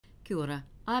Kia ora.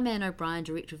 I'm Anne O'Brien,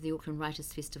 Director of the Auckland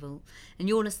Writers Festival, and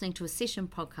you're listening to a session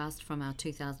podcast from our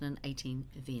 2018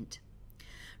 event.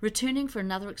 Returning for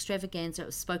another extravaganza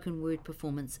of spoken word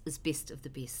performance is Best of the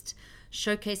Best,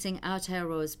 showcasing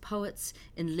Aotearoa's poets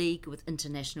in league with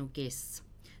international guests.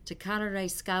 Te Karare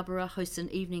Scarborough hosts an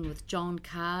evening with John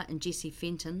Carr and Jesse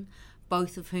Fenton,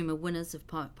 both of whom are winners of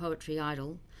Poetry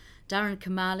Idol, Darren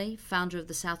Kamali, founder of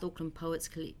the South Auckland Poets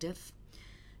Collective,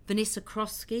 Vanessa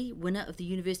Krosky, winner of the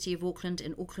University of Auckland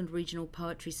and Auckland Regional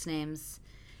Poetry Slams,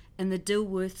 and the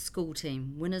Dilworth School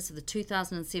Team, winners of the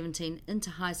 2017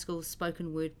 Inter-High School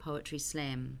Spoken Word Poetry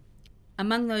Slam.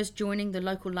 Among those joining the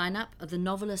local lineup are the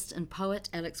novelist and poet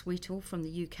Alex Wheatle from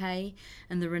the UK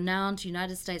and the renowned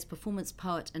United States performance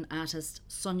poet and artist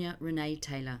Sonia Renee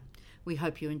Taylor. We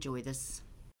hope you enjoy this.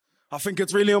 I think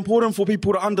it's really important for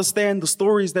people to understand the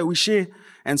stories that we share.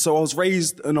 And so I was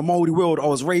raised in a Māori world. I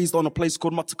was raised on a place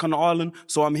called Matakana Island.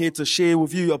 So I'm here to share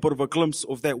with you a bit of a glimpse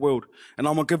of that world. And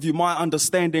I'm going to give you my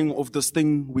understanding of this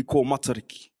thing we call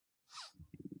matariki.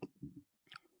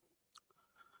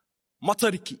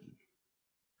 Matariki.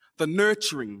 The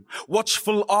nurturing,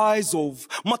 watchful eyes of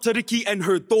Matariki and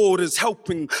her daughters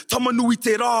helping Tamanui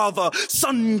Te Rā, the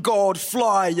sun god,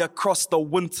 fly across the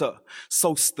winter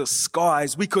solstice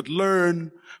skies. We could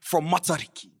learn from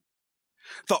Matariki.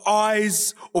 The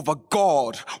eyes of a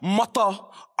god, Mata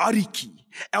Ariki,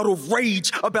 out of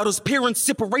rage about his parents'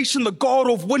 separation, the god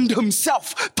of wind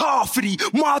himself, Tāwhiri,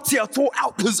 Mātea, tore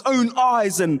out his own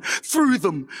eyes and threw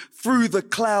them through the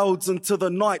clouds into the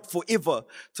night forever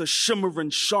to shimmer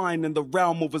and shine in the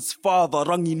realm of his father,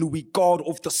 Ranginui, god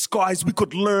of the skies. We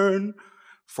could learn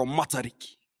from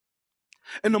Matariki.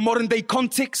 In a modern day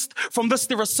context, from this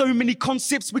there are so many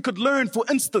concepts we could learn. For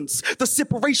instance, the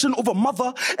separation of a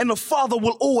mother and a father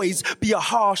will always be a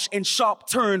harsh and sharp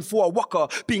turn for a waka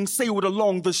being sailed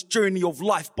along this journey of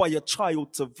life by a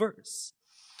child to verse.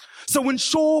 So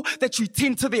ensure that you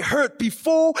tend to their hurt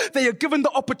before they are given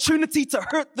the opportunity to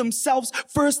hurt themselves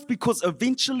first, because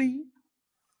eventually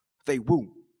they will.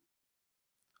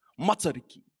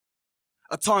 Matariki,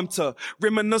 a time to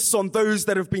reminisce on those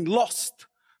that have been lost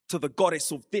to the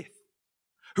goddess of death,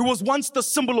 who was once the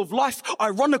symbol of life,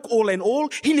 ironic all in all,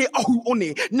 hine ahu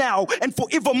one, now and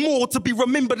forevermore to be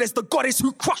remembered as the goddess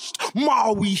who crushed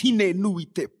Maui hine nui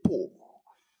te po.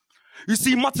 You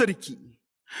see, Matariki,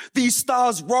 these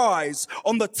stars rise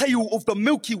on the tail of the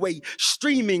Milky Way,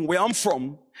 streaming where I'm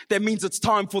from. That means it's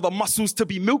time for the mussels to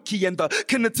be milky and the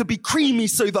kina to be creamy,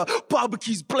 so the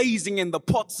barbecue's blazing and the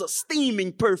pots are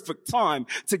steaming. Perfect time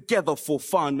together for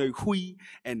whānau hui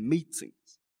and meetings.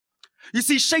 You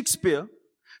see, Shakespeare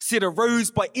said a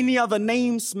rose by any other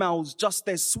name smells just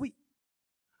as sweet.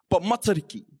 But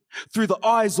Matariki, through the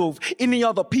eyes of any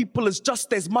other people, is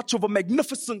just as much of a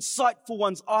magnificent sight for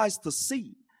one's eyes to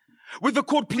see. Whether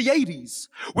called Pleiades,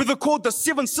 whether called the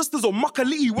Seven Sisters or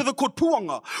Makali'i, whether called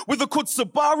Puanga, whether called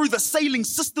Subaru, the Sailing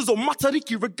Sisters or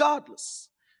Matariki, regardless.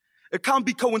 It can't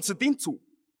be coincidental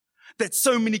that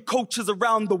so many cultures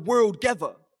around the world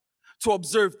gather to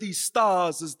observe these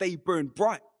stars as they burn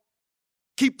bright.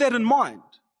 Keep that in mind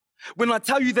when I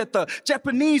tell you that the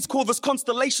Japanese call this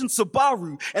constellation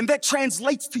Subaru, and that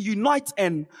translates to unite,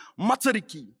 and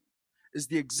Matariki is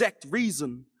the exact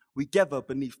reason we gather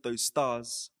beneath those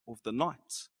stars of the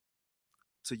night,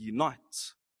 to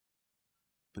unite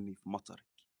beneath Matariki.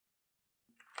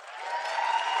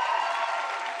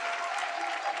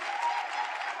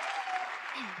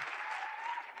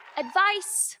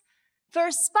 Advice for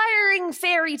aspiring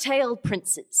fairy tale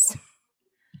princes.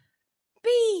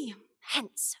 Be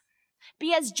handsome.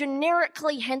 Be as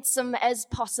generically handsome as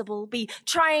possible. Be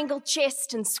triangle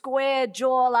chest and square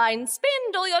jawline.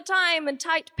 Spend all your time in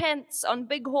tight pants on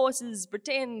big horses.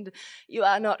 Pretend you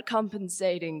are not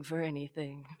compensating for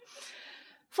anything.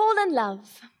 Fall in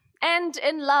love. And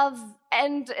in love,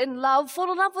 and in love,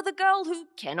 fall in love with a girl who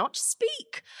cannot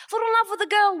speak. Fall in love with a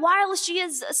girl while she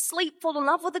is asleep. Fall in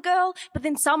love with a girl, but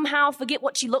then somehow forget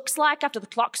what she looks like after the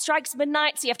clock strikes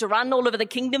midnight, so you have to run all over the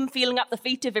kingdom feeling up the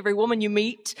feet of every woman you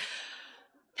meet.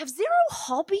 Have zero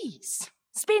hobbies.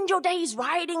 Spend your days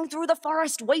riding through the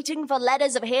forest waiting for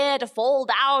ladders of hair to fall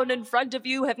down in front of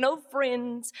you. Have no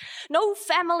friends, no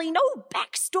family, no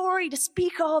backstory to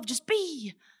speak of. Just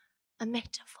be a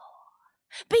metaphor.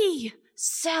 Be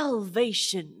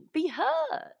salvation. Be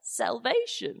her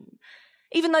salvation.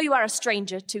 Even though you are a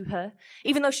stranger to her,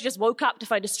 even though she just woke up to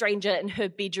find a stranger in her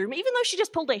bedroom, even though she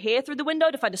just pulled her hair through the window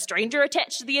to find a stranger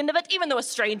attached to the end of it, even though a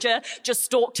stranger just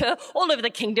stalked her all over the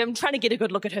kingdom trying to get a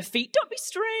good look at her feet, don't be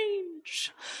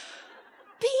strange.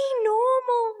 Be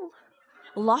normal.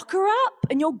 Lock her up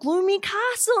in your gloomy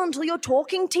castle until your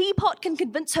talking teapot can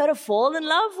convince her to fall in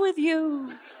love with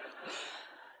you.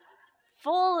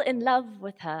 Fall in love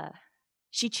with her.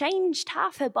 She changed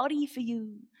half her body for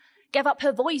you, gave up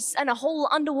her voice and a whole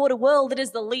underwater world. It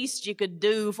is the least you could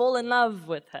do. Fall in love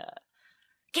with her.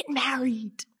 Get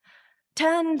married.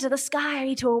 Turn to the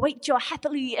sky to await your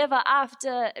happily ever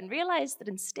after and realize that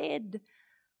instead,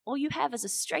 all you have is a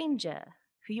stranger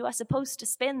who you are supposed to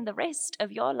spend the rest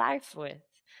of your life with.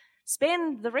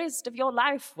 Spend the rest of your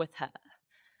life with her.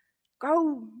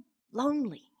 Grow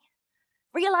lonely.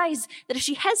 Realize that if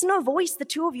she has no voice, the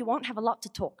two of you won't have a lot to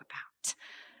talk about.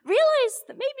 Realize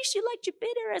that maybe she liked you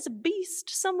better as a beast.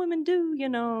 Some women do, you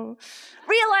know.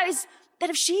 Realize that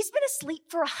if she's been asleep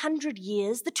for 100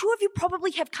 years, the two of you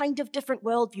probably have kind of different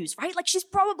worldviews, right? Like, she's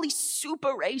probably super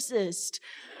racist.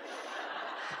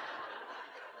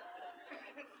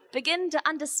 Begin to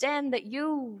understand that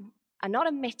you are not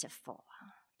a metaphor.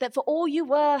 That for all you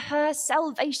were her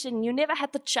salvation, you never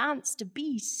had the chance to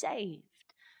be saved.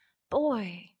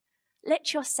 Boy,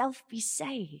 let yourself be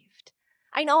saved.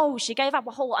 I know she gave up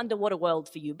a whole underwater world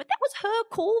for you, but that was her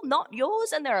call, not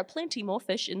yours, and there are plenty more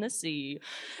fish in the sea.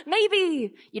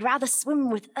 Maybe you'd rather swim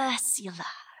with Ursula,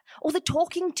 or the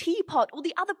talking teapot, or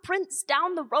the other prince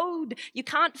down the road. You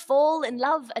can't fall in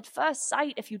love at first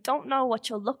sight if you don't know what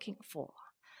you're looking for.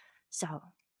 So,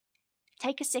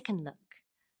 take a second look,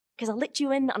 because I'll let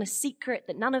you in on a secret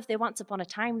that none of their once upon a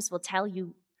times will tell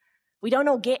you. We don't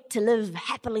all get to live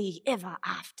happily ever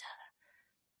after,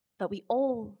 but we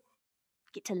all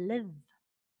get to live.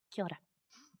 Kia ora.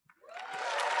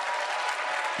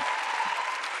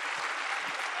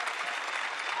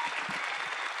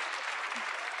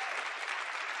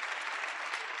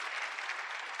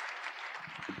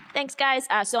 Thanks, guys.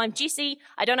 So I'm Jessie.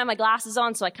 I don't have my glasses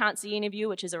on, so I can't see any of you,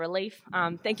 which is a relief.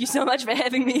 Thank you so much for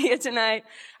having me here tonight.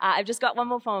 I've just got one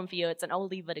more poem for you. It's an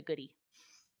oldie but a goodie.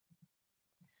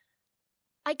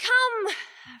 I come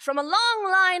from a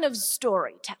long line of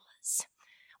storytellers.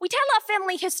 We tell our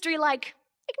family history like,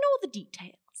 ignore the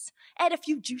details, add a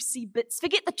few juicy bits,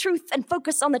 forget the truth and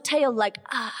focus on the tale like,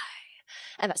 I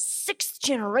am a 6th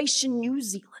generation New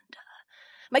Zealander.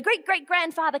 My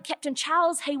great-great-grandfather, Captain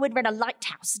Charles Hayward, ran a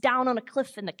lighthouse down on a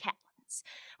cliff in the Catlins.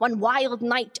 One wild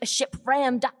night, a ship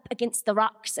rammed up against the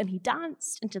rocks, and he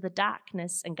danced into the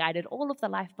darkness and guided all of the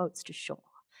lifeboats to shore.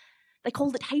 They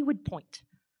called it Hayward Point,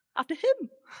 after him.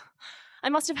 I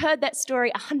must have heard that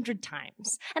story 100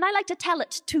 times, and I like to tell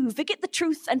it too. Forget the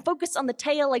truth and focus on the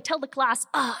tale. I tell the class,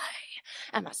 I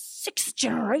am a 6th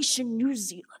generation New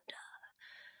Zealander.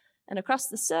 And across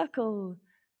the circle,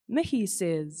 Mihi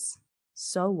says,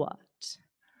 so what?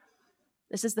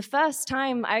 This is the first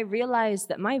time I realized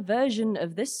that my version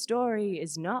of this story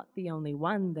is not the only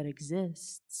one that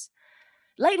exists.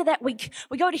 Later that week,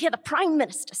 we go to hear the Prime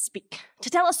Minister speak, to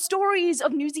tell us stories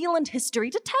of New Zealand history,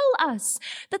 to tell us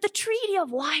that the Treaty of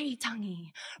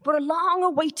Waitangi brought a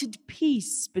long-awaited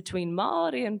peace between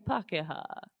Māori and Pākehā.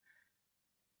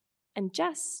 And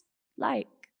just like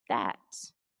that,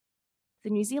 the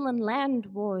New Zealand land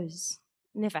wars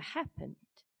never happened.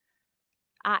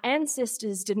 Our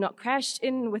ancestors did not crash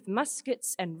in with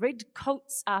muskets and red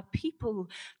coats. Our people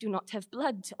do not have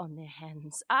blood on their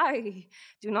hands. I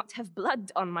do not have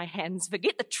blood on my hands.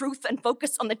 Forget the truth and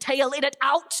focus on the tale. Edit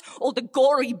out all the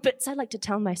gory bits. I like to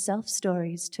tell myself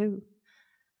stories too.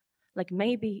 Like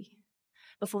maybe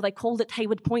before they called it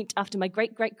Hayward Point after my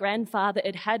great-great-grandfather,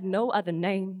 it had no other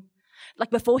name.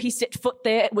 Like before he set foot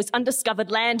there, it was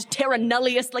undiscovered land, terra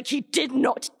nullius, like he did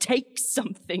not take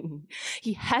something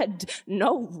he had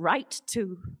no right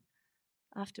to.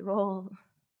 After all,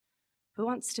 who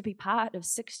wants to be part of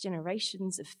 6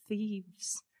 generations of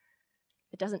thieves?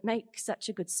 It doesn't make such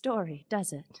a good story,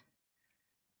 does it?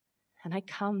 And I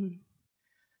come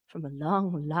from a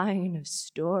long line of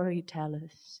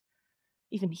storytellers.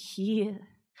 Even here,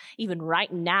 even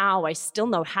right now, I still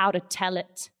know how to tell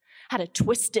it. How to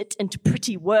twist it into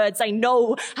pretty words. I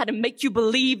know how to make you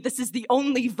believe this is the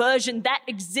only version that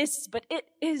exists, but it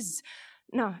is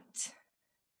not.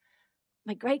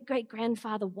 My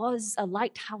great-great-grandfather was a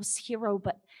lighthouse hero,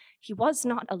 but he was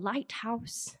not a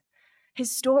lighthouse. His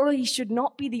story should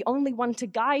not be the only one to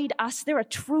guide us. There are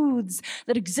truths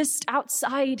that exist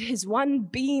outside his one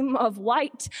beam of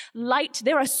white light.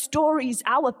 There are stories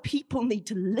our people need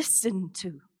to listen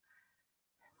to.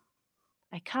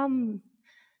 I come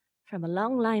from a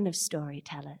long line of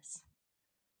storytellers.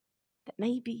 But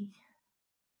maybe,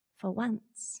 for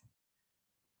once,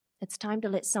 it's time to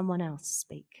let someone else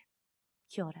speak.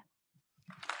 Kia ora.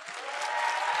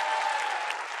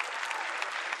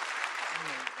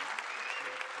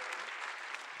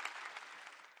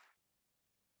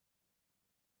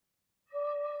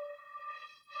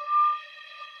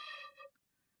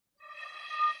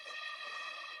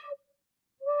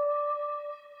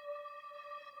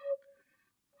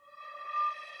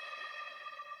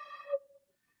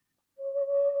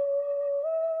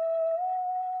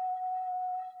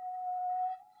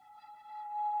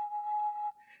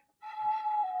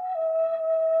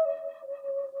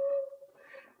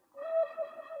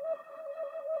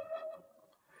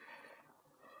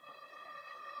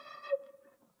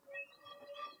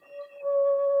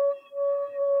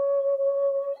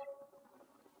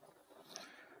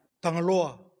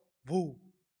 Tangaloa, vu,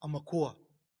 amakua.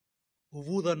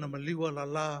 Uvuda na maliwa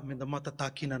lala me the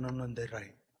matatakina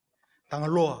nananderai.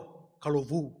 Tangaloa,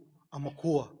 kalovu,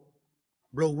 amakua.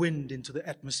 Blow wind into the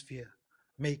atmosphere.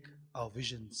 Make our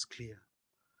visions clear.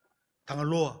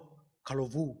 Tangaloa,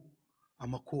 kalovu,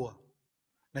 amakua.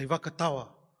 Na ivaka tawa,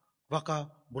 vaka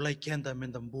bulai kenda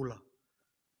mendambula.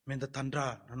 Menda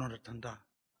tandra nanora tandra.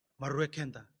 Marue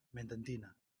kenda mendandina.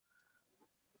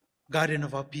 Guardian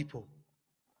of our people,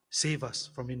 save us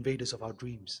from invaders of our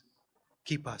dreams.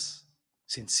 Keep us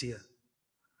sincere.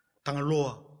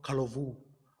 Tangaloa, kalovu,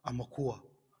 amakua.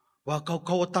 Wa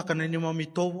kauataka na nima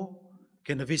mitovo,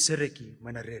 kena visereki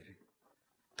manarere.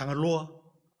 Tangaloa,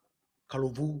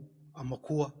 kalovu,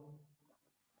 amakua.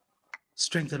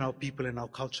 Strengthen our people and our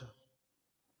culture.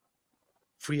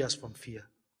 Free us from fear.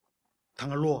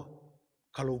 Tangaloa,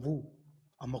 kalovu,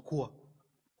 amakua.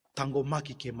 Tango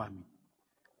maki ke mami.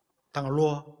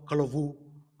 Tangaloa, kalovu,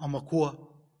 amakua.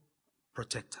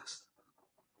 Protect us.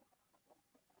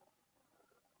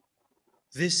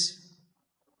 This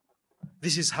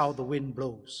is how the wind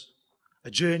blows.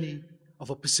 A journey of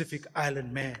a Pacific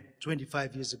Island man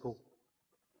 25 years ago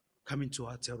coming to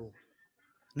Aotearoa.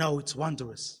 Now it's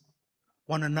wondrous.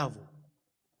 Wananavu,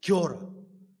 Kiora,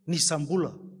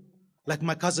 Nisambula, like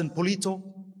my cousin Polito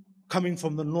coming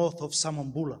from the north of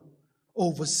Samambula,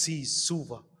 overseas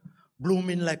Suva,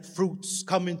 blooming like fruits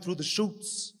coming through the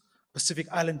shoots. Pacific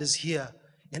Islanders here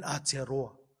in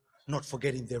Aotearoa, not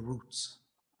forgetting their roots.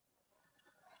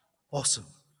 Awesome.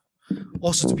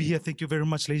 Also to be here, thank you very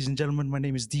much, ladies and gentlemen. My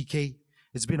name is DK.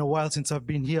 It's been a while since I've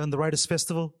been here on the Writers'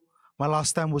 Festival. My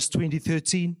last time was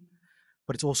 2013,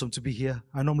 but it's awesome to be here.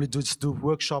 I normally just do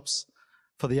workshops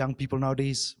for the young people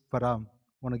nowadays, but I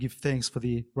want to give thanks for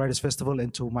the Writers' Festival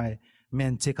and to my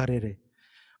man Te Karere.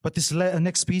 But this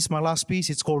next piece, my last piece,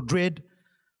 it's called Dread.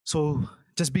 So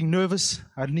just being nervous,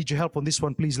 I need your help on this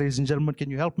one, please, ladies and gentlemen. Can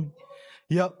you help me?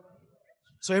 Yeah.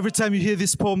 So every time you hear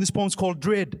this poem's called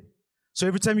Dread. So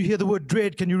every time you hear the word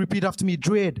dread, can you repeat after me?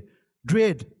 Dread.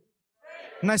 Dread. Dread.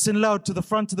 Nice and loud, to the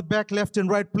front, to the back, left and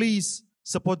right, please.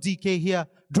 Support DK here.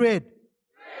 Dread.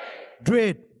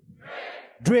 Dread.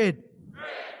 Dread.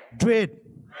 Dread. Dread.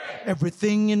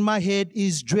 Everything in my head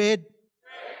is dread.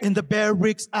 In the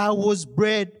barracks I was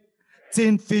bred.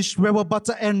 Tin fish, rubber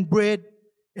butter and bread.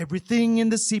 Everything in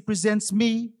the sea presents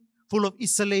me. Full of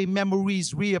Isolé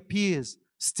memories reappears.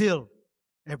 Still,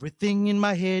 everything in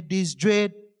my head is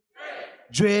dread.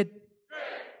 Dread,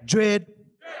 dread,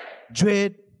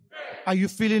 dread. Are you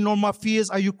feeling all my fears?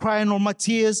 Are you crying all my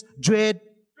tears? Dread,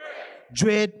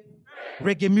 dread.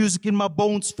 Reggae music in my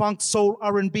bones, funk, soul,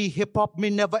 R&B, hip-hop, me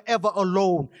never ever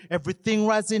alone. Everything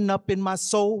rising up in my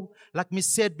soul. Like me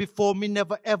said before, me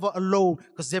never ever alone.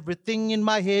 Cause everything in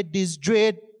my head is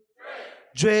dread,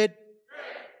 dread,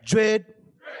 dread,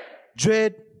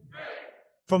 dread.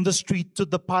 From the street to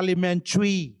the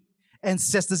parliamentary.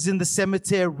 Ancestors in the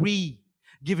cemetery.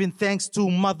 Giving thanks to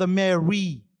Mother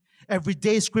Mary. Every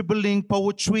day scribbling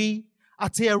poetry.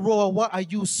 Aotearoa, why are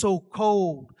you so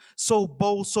cold? So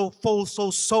bold, so full, so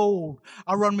sold.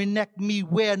 Around me neck, me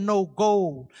wear no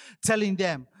gold. Telling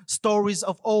them stories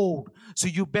of old. So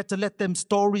you better let them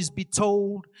stories be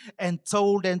told. And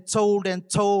told and told and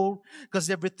told.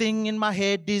 Cause everything in my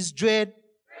head is dread.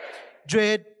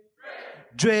 Dread.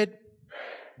 Dread.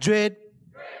 Dread.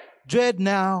 Dread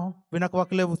now.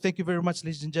 Winakawaka level. Thank you very much,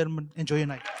 ladies and gentlemen. Enjoy your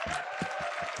night.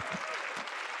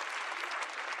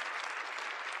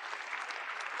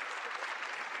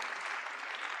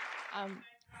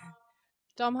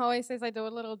 Dom always says I do a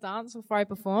little dance before I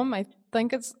perform. I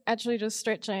think it's actually just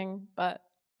stretching, but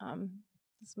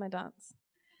it's my dance.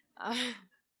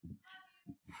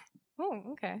 Oh,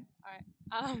 okay.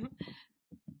 All right.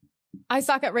 I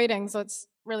suck at reading, so it's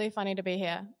really funny to be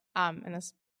here. And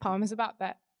this poem is about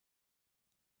that.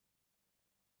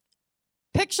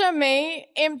 Picture me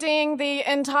emptying the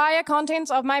entire contents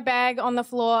of my bag on the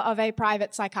floor of a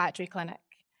private psychiatry clinic.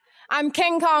 I'm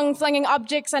King Kong flinging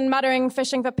objects and muttering,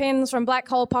 fishing for pens from black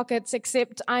hole pockets,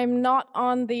 except I'm not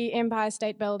on the Empire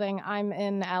State Building, I'm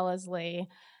in Ellerslie,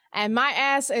 and my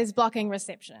ass is blocking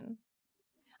reception.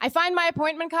 I find my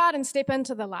appointment card and step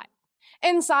into the light.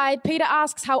 Inside, Peter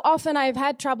asks how often I've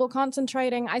had trouble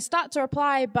concentrating. I start to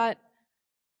reply, but,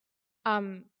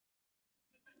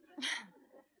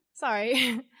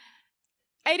 sorry.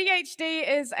 ADHD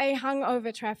is a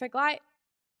hungover traffic light.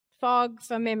 Fog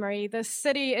for memory. The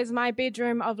city is my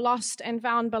bedroom of lost and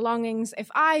found belongings. If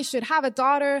I should have a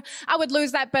daughter, I would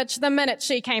lose that bitch the minute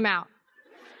she came out.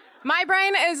 My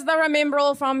brain is the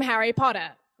remembrall from Harry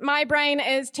Potter. My brain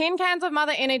is 10 cans of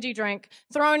Mother Energy drink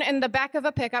thrown in the back of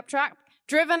a pickup truck,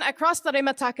 driven across the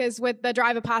Rimatakas with the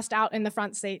driver passed out in the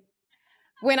front seat.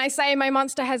 When I say my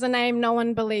monster has a name, no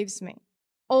one believes me.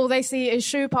 All they see is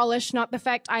shoe polish, not the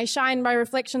fact I shine my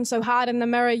reflection so hard in the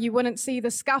mirror you wouldn't see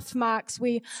the scuff marks.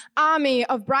 We, army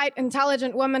of bright,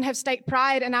 intelligent women, have staked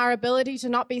pride in our ability to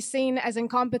not be seen as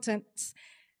incompetent.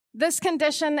 This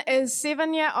condition is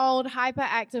 7-year-old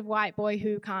hyperactive white boy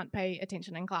who can't pay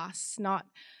attention in class, not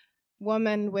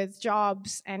women with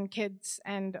jobs and kids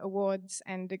and awards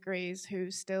and degrees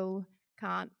who still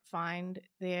can't find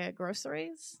their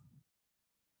groceries.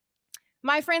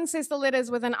 My friend says the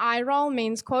letters with an eye roll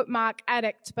means quote mark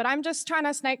addict, but I'm just trying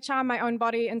to snake charm my own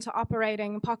body into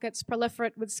operating, pockets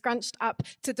proliferate with scrunched up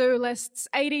to-do lists.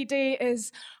 ADD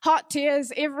is hot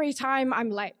tears every time I'm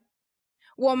late.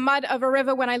 Warm mud of a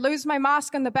river when I lose my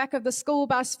mask in the back of the school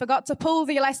bus, forgot to pull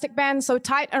the elastic band so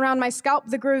tight around my scalp,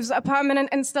 the grooves are permanent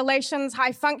installations,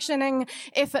 high functioning,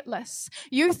 effortless.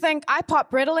 You think I pop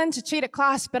Ritalin to cheat a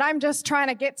class, but I'm just trying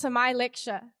to get to my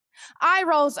lecture. Eye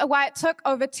rolls are why it took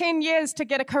over 10 years to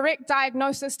get a correct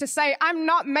diagnosis to say I'm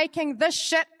not making this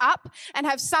shit up and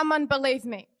have someone believe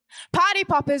me. Party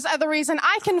poppers are the reason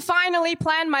I can finally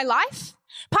plan my life.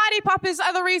 Party poppers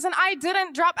are the reason I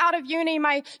didn't drop out of uni.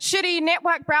 My shitty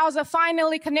network browser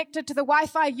finally connected to the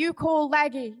Wi-Fi you call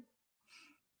laggy.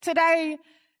 Today,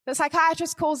 the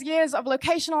psychiatrist calls years of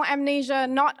locational amnesia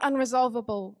not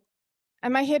unresolvable.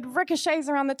 And my head ricochets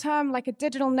around the term like a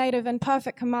digital native in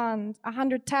perfect command,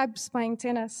 100 tabs playing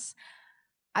tennis.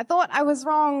 I thought I was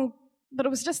wrong, but it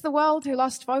was just the world who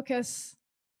lost focus.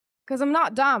 Because I'm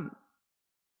not dumb.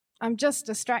 I'm just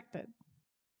distracted.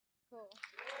 Cool.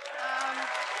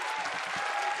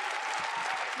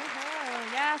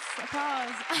 Yes,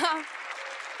 applause.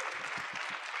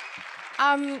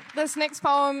 This next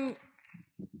poem,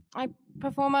 I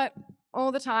perform it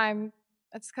all the time.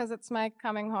 It's because it's my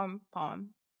coming home poem.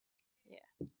 Yeah.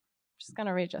 I'm just going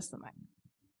to readjust the mic.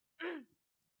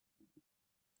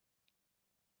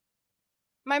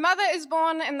 My mother is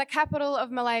born in the capital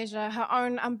of Malaysia, her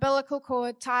own umbilical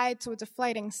cord tied to a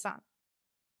deflating sun.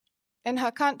 In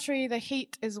her country, the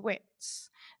heat is wet.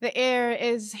 The air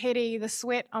is heady. The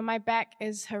sweat on my back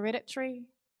is hereditary.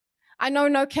 I know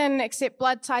no kin except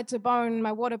blood tied to bone.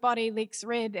 My water body leaks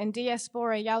red and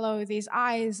diaspora yellow. These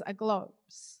eyes are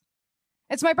globes.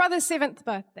 It's my brother's 7th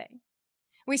birthday.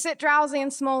 We sit drowsy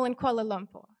and small in Kuala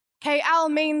Lumpur. KL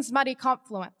means muddy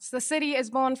confluence. The city is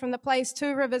born from the place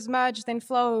 2 rivers merge, then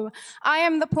flow. I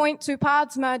am the point 2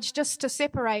 paths merge just to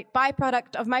separate,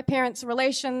 byproduct of my parents'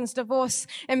 relations, divorce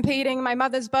impeding my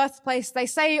mother's birthplace. They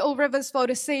say all rivers flow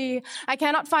to sea. I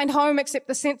cannot find home except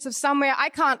the sense of somewhere I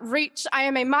can't reach. I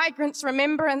am a migrant's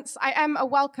remembrance. I am a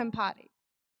welcome party.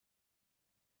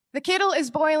 The kettle is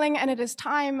boiling and it is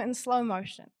time in slow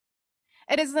motion.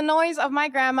 It is the noise of my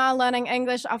grandma learning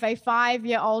English off a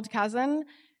 5-year-old cousin.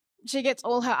 She gets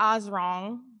all her R's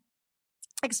wrong.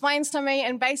 Explains to me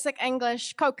in basic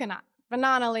English, coconut,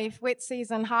 banana leaf, wet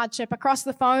season, hardship, across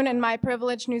the phone in my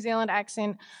privileged New Zealand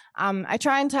accent. I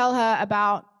try and tell her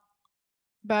about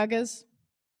burgers,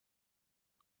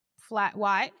 flat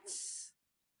whites,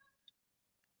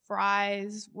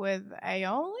 fries with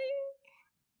aioli.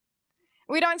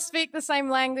 We don't speak the same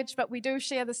language, but we do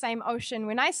share the same ocean.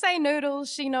 When I say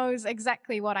noodles, she knows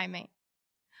exactly what I mean.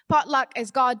 Potluck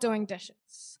is God doing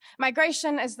dishes.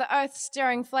 Migration is the earth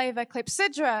stirring flavor.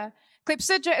 Clepsydra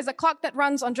is a clock that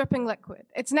runs on dripping liquid.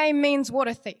 Its name means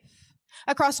water thief.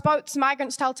 Across boats,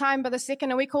 migrants tell time by the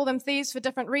second, and we call them thieves for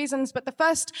different reasons. But the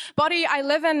first body I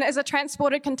live in is a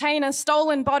transported container,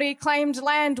 stolen body, claimed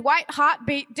land, white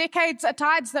heartbeat. Decades are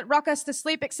tides that rock us to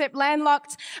sleep, except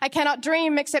landlocked. I cannot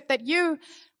dream except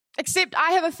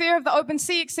I have a fear of the open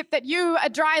sea, except that you, a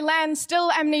dry land,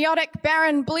 still amniotic,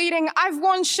 barren, bleeding. I've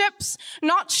worn ships,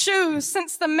 not shoes,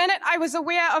 since the minute I was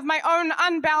aware of my own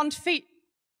unbound feet.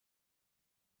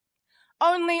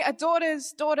 Only a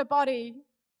daughter's daughter body,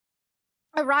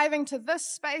 arriving to this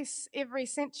space every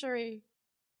century.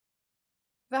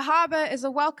 The harbor is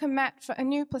a welcome mat for a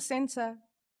new placenta.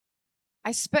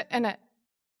 I spit in it,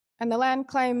 and the land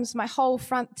claims my whole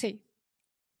front teeth.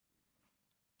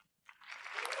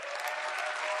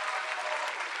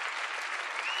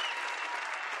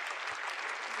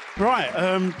 Right,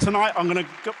 tonight I'm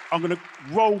gonna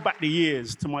roll back the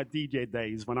years to my DJ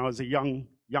days when I was a young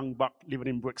buck living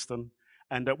in Brixton,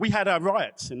 and we had our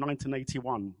riots in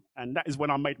 1981, and that is when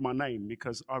I made my name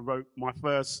because I wrote my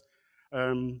first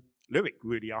lyric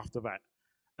really after that,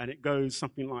 and it goes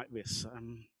something like this: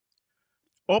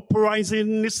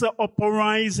 Uprising is a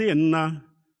uprising,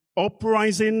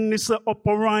 uprising is a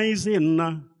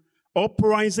uprising,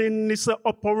 uprising is a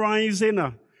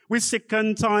uprising. We sick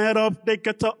and tired of they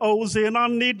get the O's in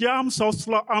on the jams,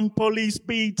 hustler and police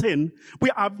beating. We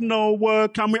have no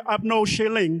work and we have no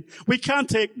shilling. We can't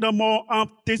take no more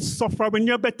of this suffering.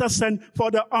 You better send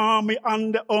for the army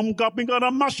and the home guard. We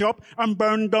gonna mash up and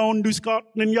burn down the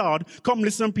Scotland Yard. Come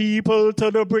listen, people,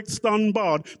 to the Brixton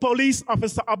Board. Police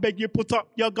officer, I beg you, put up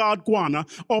your guard, guana.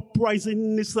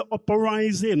 Uprising is the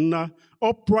uprising.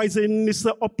 Uprising is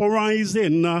the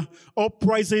uprising.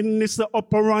 Uprising is the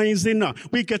uprising.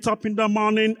 We get up in the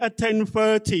morning at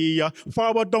 10:30.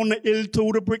 Forward down the hill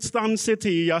to the Brixton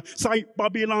city. Sight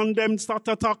Babylon, them start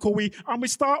attack we. And we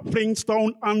start fling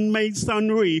stone and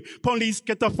masonry. Police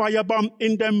get a firebomb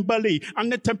in them belly.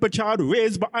 And the temperature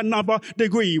raised by another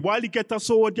degree. While you get a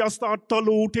soldier start to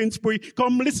looting spree.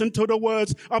 Come listen to the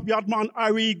words of Yardman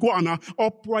Harry Guana.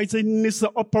 Uprising is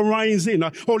the uprising.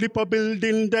 Holy pa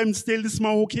building them still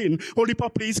smoking. Holy pa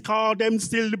police car them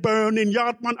still burning.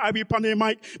 Yardman Harry Panny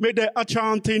Mike made they a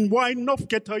chanting. Why enough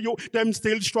get a you them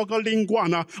still struggling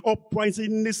guana.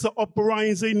 Uprising is the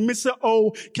uprising. Mr.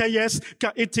 OKS,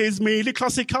 it is me, the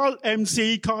classical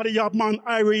MC, call the Yardman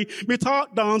Harry. Me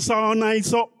talk dance all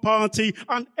night up party.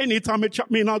 And anytime me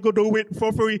chat me not go do it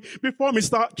for free. Before me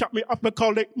start chat me have to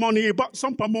collect money. But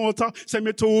some promoter say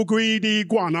me too greedy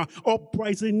guana.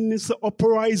 Uprising is the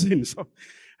uprising. So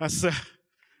that's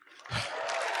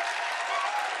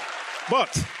but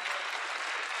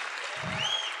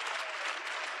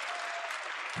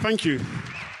thank you.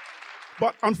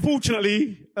 But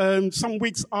unfortunately, some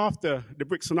weeks after the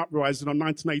Brixton Uprising of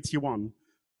 1981,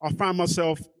 I found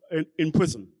myself in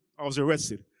prison. I was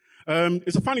arrested.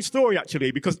 It's a funny story,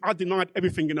 actually, because I denied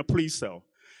everything in a police cell.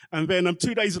 And then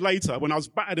 2 days later, when I was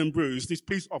battered and bruised, this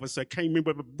police officer came in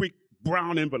with a big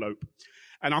brown envelope.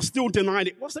 And I still denied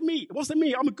it. It wasn't me. It wasn't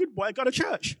me. I'm a good boy. I go to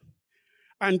church.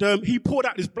 And he pulled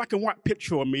out this black and white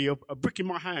picture of me, a brick in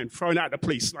my hand, thrown out at the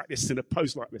police like this, in a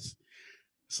pose like this.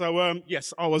 So,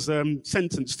 yes, I was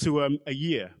sentenced to a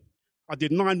year. I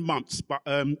did 9 months, but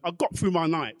I got through my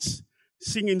nights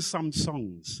singing some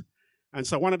songs. And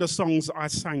so one of the songs I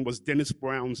sang was Dennis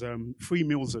Brown's 3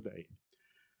 Meals a Day.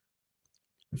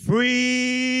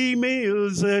 3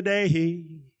 meals a day,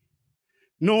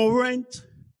 no rent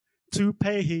to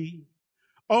pay.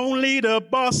 Only the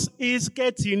boss is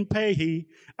getting paid,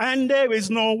 and there is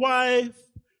no wife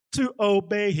to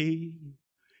obey.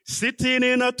 Sitting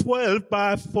in a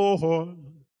 12x4,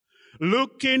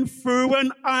 looking through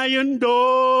an iron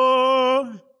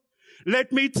door.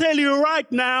 Let me tell you right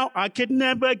now, I could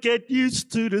never get used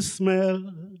to the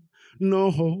smell.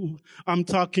 No, I'm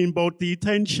talking about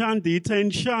detention.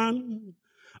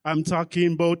 I'm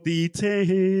talking about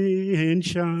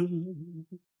detention.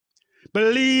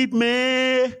 Believe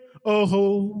me,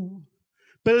 oh,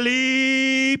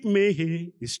 believe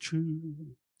me, it's true.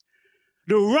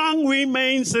 The wrong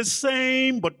remains the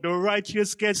same, but the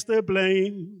righteous gets the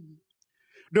blame.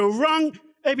 The wrong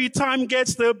every time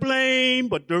gets the blame,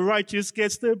 but the righteous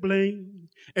gets the blame.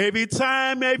 Every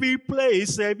time, every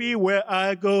place, everywhere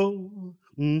I go.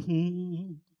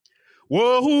 Mm-hmm.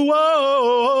 Whoa,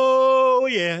 whoa,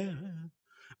 yeah.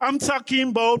 I'm talking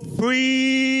about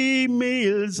 3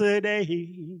 meals a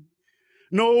day.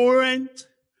 No rent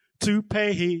to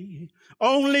pay.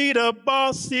 Only the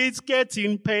boss is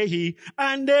getting paid.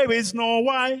 And there is no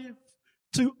wife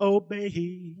to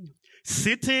obey.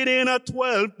 Sitting in a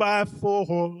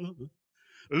 12x4.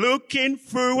 Looking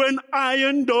through an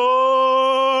iron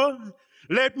door.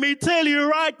 Let me tell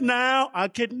you right now, I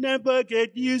could never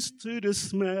get used to the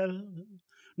smell.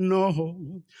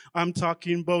 No, I'm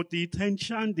talking about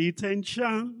detention.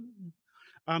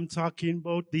 I'm talking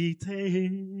about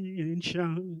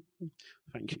detention.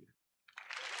 Thank you.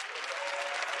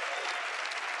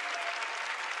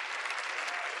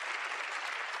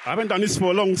 I haven't done this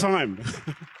for a long time.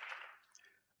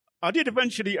 I did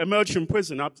eventually emerge from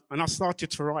prison and I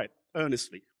started to write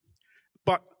earnestly.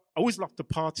 But I always loved to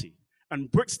party.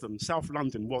 And Brixton, South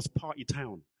London, was party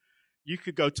town. You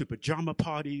could go to pajama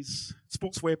parties,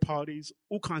 sportswear parties,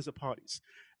 all kinds of parties.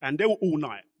 And they were all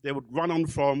night. They would run on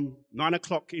from 9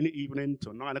 o'clock in the evening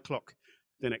to 9 o'clock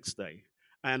the next day.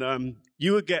 And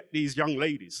you would get these young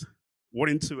ladies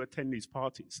wanting to attend these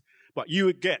parties. But you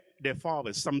would get their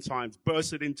fathers sometimes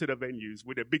bursting into the venues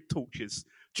with their big torches,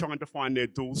 trying to find their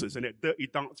daughters, and they're dirty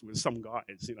dancing with some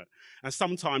guys, you know. And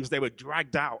sometimes they were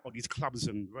dragged out of these clubs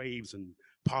and raves and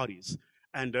parties.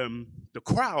 And the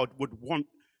crowd would want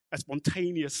a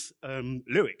spontaneous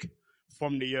lyric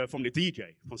from the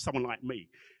DJ, from someone like me.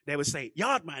 They would say,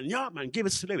 Yardman, give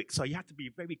us a lyric. So you had to be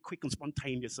very quick and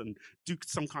spontaneous and do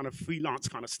some kind of freelance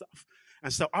kind of stuff.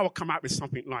 And so I would come out with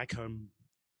something like,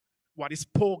 while this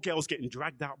poor girl's getting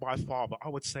dragged out by her father, I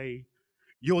would say,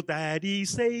 Your daddy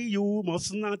say you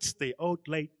must not stay out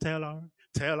late. Tell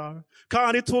her.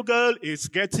 'Cause little girl, it's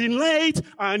getting late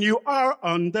and you are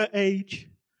underage.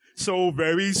 So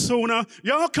very soon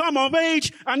you'll come of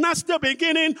age, and that's the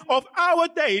beginning of our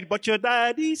date. But your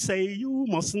daddy say you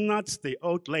must not stay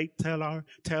out late. Tell her.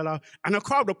 And the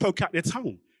crowd will poke out their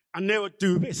tongue, and they would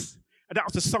do this. And that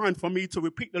was a sign for me to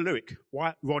repeat the lyric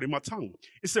while rolling my tongue.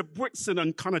 It's a Brixton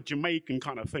and kind of Jamaican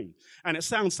kind of thing. And it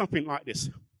sounds something like this.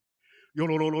 Can't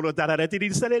you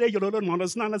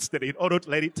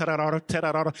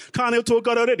talk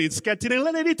about it? It's getting in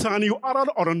lady time. You are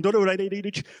on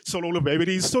the solo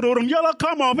baby. So don't yellow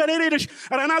come on,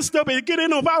 and I still be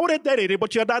getting over it.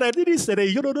 But your dad did say,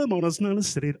 you don't know, it's not a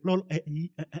city.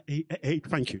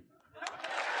 Thank you.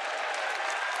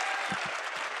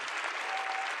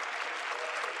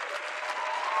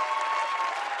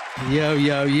 Yo,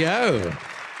 yo, yo.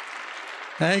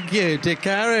 Thank you,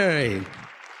 Takari.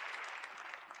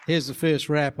 Here's the first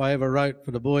rap I ever wrote for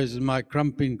the boys in my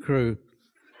crumping crew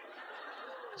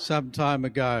some time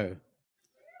ago.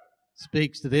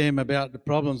 Speaks to them about the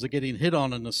problems of getting hit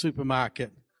on in the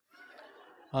supermarket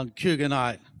on Cougar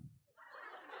night.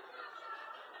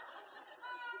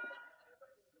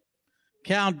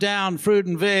 Count down fruit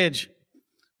and veg,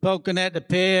 poking at the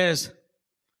pears.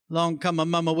 Long come a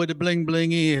mama with the bling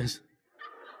bling ears.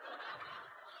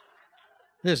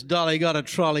 This dolly got a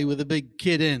trolley with a big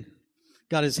kid in.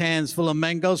 Got his hands full of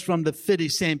mangoes from the 50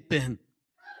 cent bin.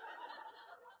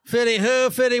 50 who,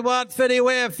 50 what, 50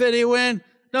 where, 50 when.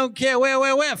 Don't care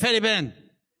where, 50 been.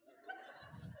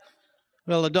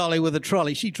 Well, the dolly with the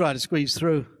trolley, she tried to squeeze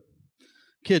through.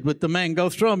 Kid with the mango,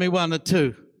 throw me one or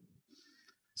two.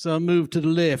 So I moved to the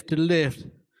left,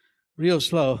 real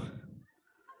slow.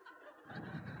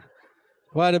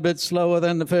 Quite a bit slower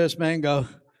than the first mango.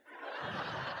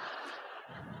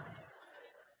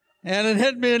 And it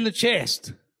hit me in the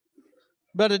chest.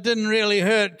 But it didn't really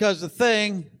hurt because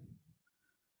it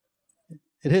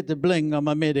hit the bling on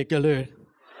my medic alert.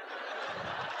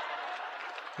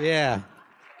 Yeah.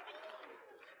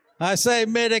 I say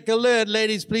medic alert,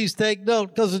 ladies, please take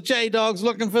note, because the J-Dog's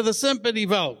looking for the sympathy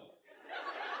vote.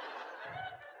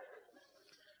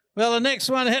 Well, the next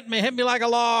one hit me like a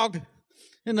log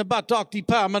in the buttock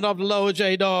department of the lower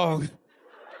J-Dog.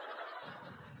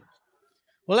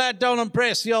 Well, that don't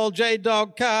impress the old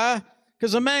J-Dog car,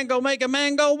 because a mango make a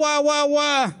mango, wah, wah,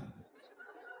 wah.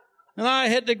 And I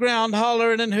hit the ground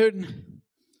hollering and hooting.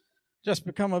 Just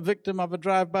become a victim of a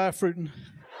drive-by fruiting.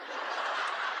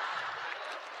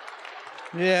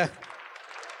 Yeah.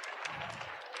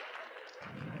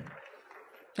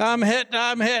 I'm hit.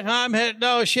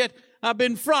 No shit. I've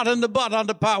been fronting the butt on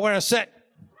the part where I sit.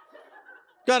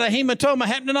 Got a hematoma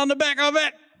happening on the back of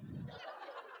it.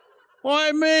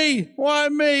 Why me?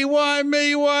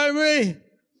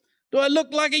 Do I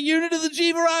look like a unit of the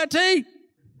G variety?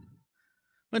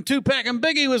 When Tupac and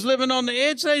Biggie was living on the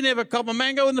edge, they never caught a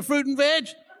mango in the fruit and veg.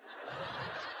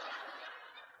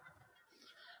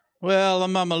 Well, the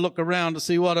mama looked around to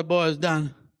see what a boy's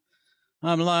done.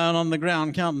 I'm lying on the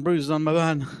ground counting bruises on my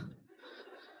bun.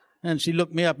 And she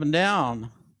looked me up and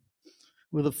down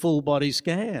with a full body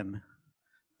scan.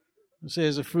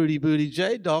 Says a fruity booty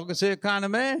J-Dog is her kind of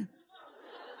man.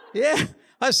 Yeah,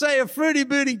 I say a fruity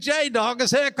booty J-Dog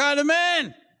is her kind of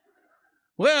man.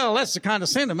 Well, that's the kind of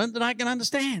sentiment that I can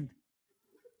understand.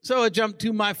 So I jumped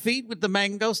to my feet with the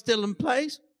mango still in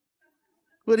place.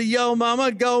 With a yo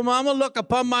mama, go mama look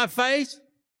upon my face.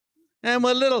 And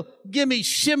with a little gimme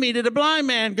shimmy that a blind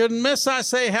man couldn't miss, I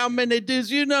say, how many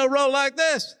dudes you know roll like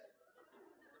this?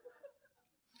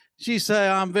 She say,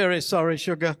 I'm very sorry,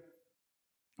 sugar,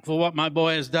 for what my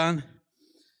boy has done.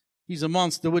 He's a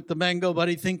monster with the mango, but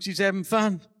he thinks he's having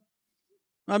fun.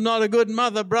 I'm not a good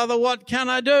mother, brother. What can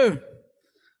I do?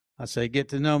 I say, get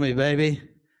to know me, baby.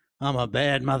 I'm a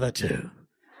bad mother, too.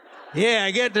 Yeah,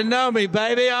 get to know me,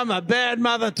 baby. I'm a bad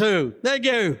mother, too. Thank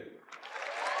you.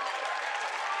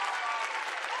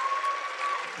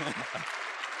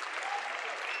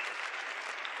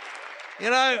 You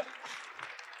know,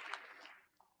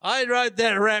 I wrote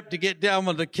that rap to get down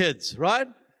with the kids, right?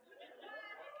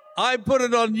 I put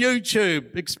it on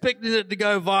YouTube, expecting it to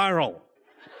go viral.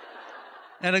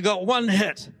 And it got one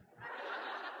hit.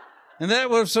 And that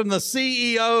was from the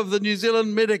CEO of the New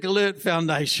Zealand Medic Alert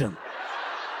Foundation.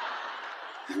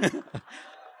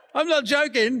 I'm not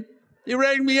joking. He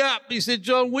rang me up. He said,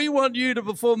 John, we want you to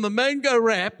perform the mango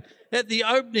rap at the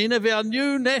opening of our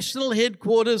new national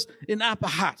headquarters in Upper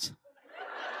Hutt.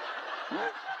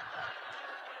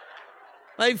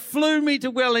 They flew me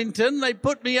to Wellington. They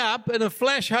put me up in a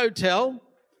flash hotel.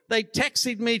 They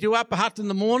taxied me to Upper Hutt in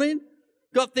the morning.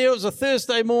 Got there, it was a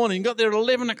Thursday morning. Got there at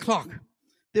 11 o'clock.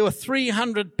 There were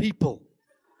 300 people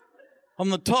on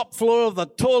the top floor of the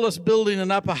tallest building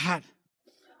in Upper Hutt.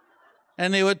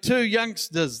 And there were 2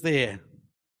 youngsters there.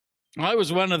 I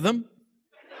was one of them.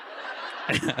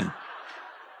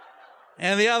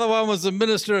 And the other one was the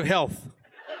Minister of Health.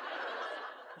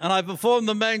 And I performed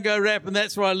the Mango Rap, and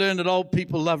that's where I learned that old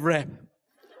people love rap.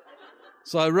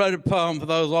 So I wrote a poem for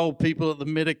those old people at the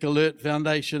Medic Alert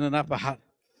Foundation in Upper Hutt.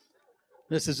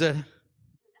 This is it.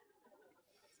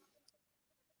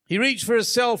 He reached for his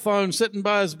cell phone sitting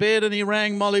by his bed, and he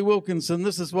rang Molly Wilkinson.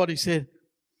 This is what he said.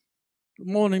 Good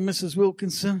morning, Mrs.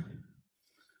 Wilkinson.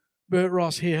 Bert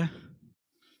Ross here.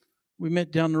 We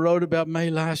met down the road about May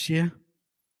last year.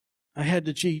 I had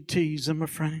the GT Zimmer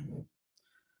frame.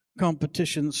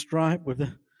 Competition stripe with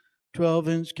a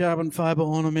 12-inch carbon fiber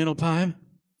ornamental pipe.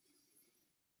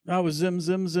 I was zim,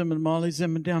 and Molly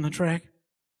zimming down the track.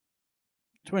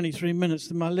 23 minutes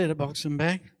to my letterbox and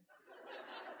back.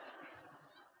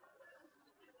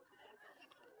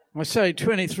 I say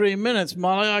 23 minutes,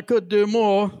 Molly. I could do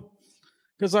more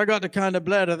because I got the kind of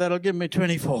bladder that'll give me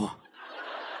 24.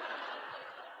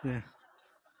 Yeah.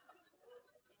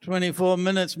 24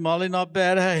 minutes, Molly. Not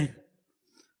bad, eh?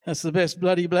 That's the best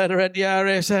bloody bladder at the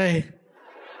RSA.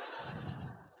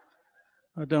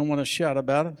 I don't want to shout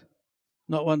about it.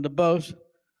 Not one to boast.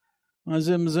 My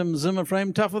Zimmer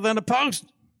frame tougher than a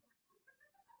post.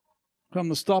 From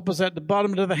the stoppers at the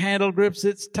bottom to the handle grips,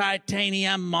 it's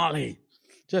titanium, Molly.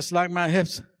 Just like my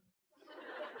hips.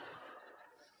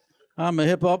 I'm a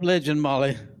hip-hop legend,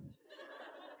 Molly.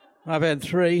 I've had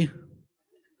 3.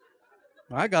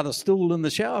 I got a stool in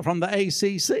the shower from the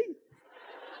ACC.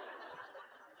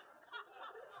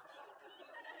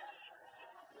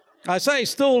 I say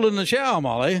stool in the shower,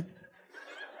 Molly.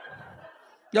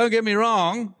 Don't get me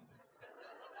wrong.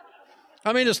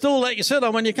 I mean a stool that you sit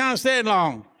on when you can't stand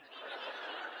long.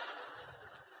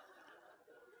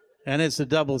 And it's a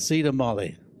double-seater,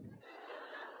 Molly.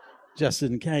 Just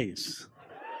in case.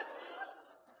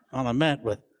 On a mat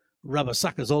with rubber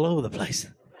suckers all over the place.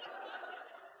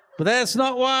 But that's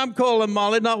not why I'm calling,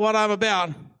 Molly, not what I'm about.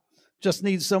 Just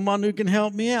need someone who can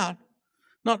help me out.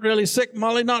 Not really sick,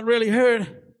 Molly, not really hurt.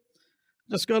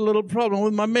 Just got a little problem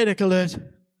with my Medic Alert.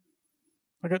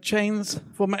 I got chains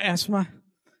for my asthma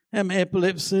and my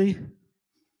epilepsy.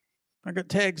 I got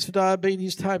tags for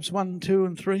diabetes types 1, 2,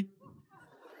 and 3.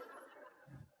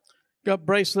 Got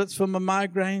bracelets for my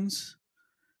migraines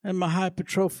and my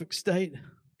hypertrophic state.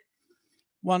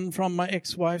 One from my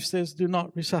ex-wife says, do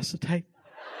not resuscitate.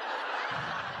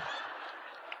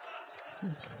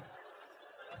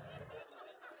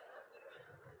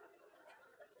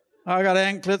 I got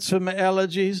anklets for my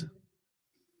allergies.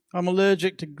 I'm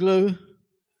allergic to glue,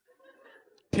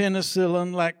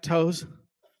 penicillin, lactose,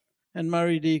 and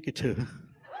Murray Decatur.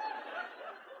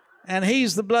 And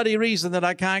he's the bloody reason that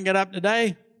I can't get up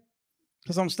today,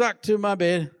 because I'm stuck to my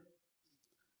bed,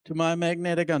 to my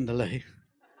magnetic underlay.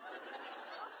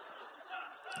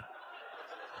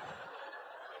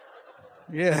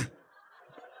 Yeah.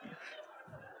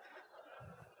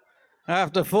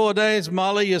 After 4 days,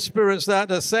 Molly, your spirits start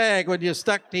to sag when you're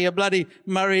stuck to your bloody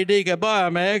Murray Deca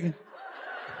Biomag.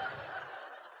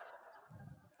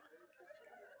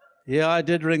 Yeah, I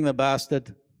did ring the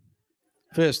bastard.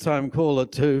 First time caller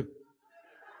too.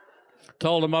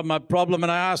 Told him of my problem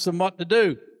and I asked him what to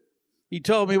do. He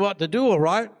told me what to do, all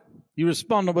right. He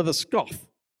responded with a scoff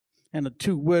and a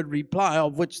 2-word reply,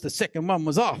 of which the second one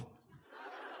was off.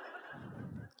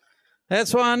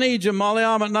 That's why I need you, Molly.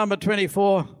 I'm at number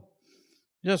 24.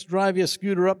 Just drive your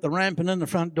scooter up the ramp and in the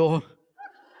front door.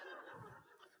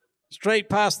 Straight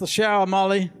past the shower,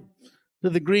 Molly, to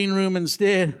the green room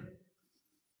instead.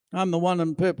 I'm the one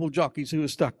in purple jockeys who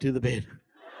was stuck to the bed.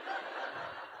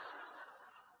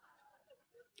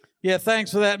 Yeah,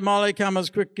 thanks for that, Molly. Come as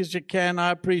quick as you can.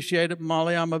 I appreciate it,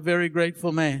 Molly. I'm a very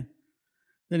grateful man.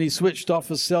 Then he switched off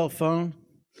his cell phone.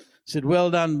 Said,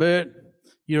 well done, Bert.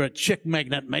 You're a chick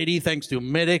magnet, matey, thanks to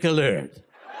Medic Alert.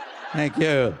 Thank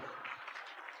you.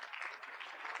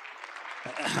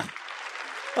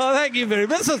 Oh, thank you very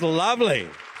much. This is lovely.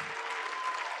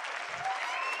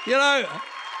 You know,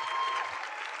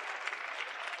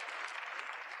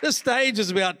 this stage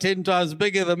is about 10 times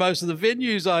bigger than most of the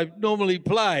venues I normally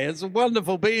play. It's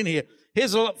wonderful being here.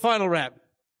 Here's a final rap.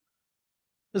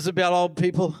 This is about old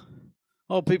people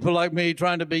like me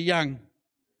trying to be young.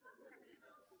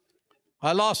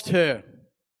 I lost her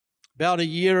about a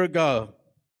year ago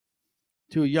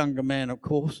to a younger man, of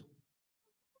course.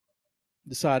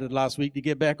 Decided last week to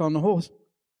get back on the horse.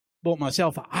 Bought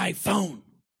myself an iPhone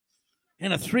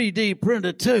and a 3D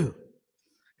printer too.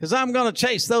 Because I'm going to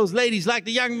chase those ladies like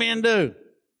the young men do.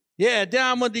 Yeah,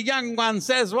 down with the young one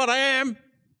says what I am.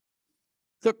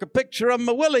 Took a picture of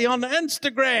my willy on the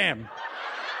Instagram.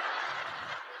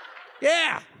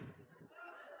 Yeah.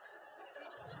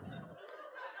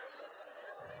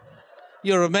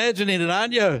 You're imagining it,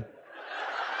 aren't you?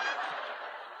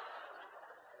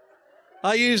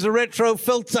 I use the retro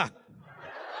filter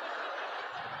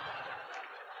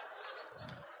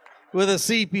with a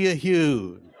sepia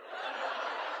hue.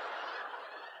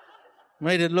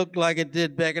 Made it look like it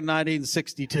did back in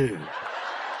 1962.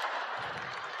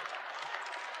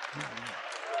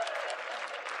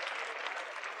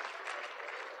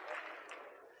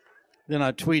 Then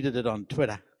I tweeted it on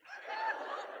Twitter.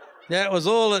 That was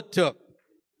all it took.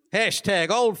 Hashtag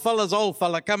old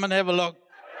fella, come and have a look.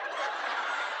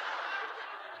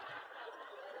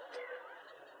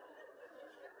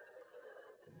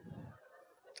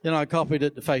 Then I copied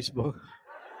it to Facebook.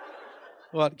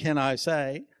 What can I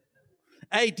say?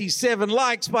 87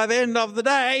 likes by the end of the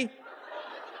day.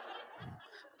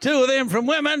 2 of them from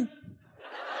women.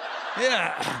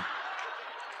 Yeah.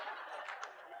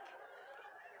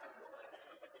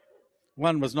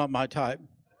 One was not my type.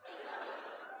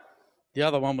 The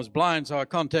other one was blind, so I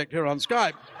contacted her on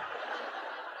Skype.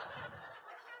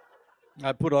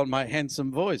 I put on my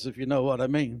handsome voice, if you know what I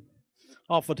mean.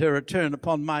 Offered her a turn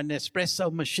upon my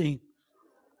Nespresso machine.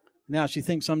 Now she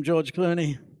thinks I'm George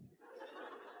Clooney.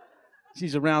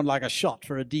 She's around like a shot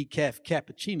for a decaf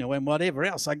cappuccino and whatever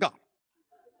else I got.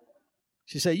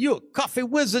 She said, "You a coffee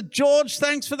wizard, George.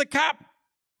 Thanks for the cup.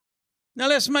 Now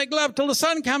let's make love till the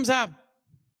sun comes up."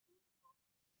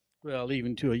 Well,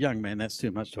 even to a young man, that's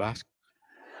too much to ask.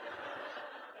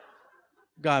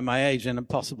 Guy my age, an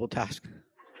impossible task.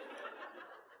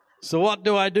 So what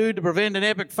do I do to prevent an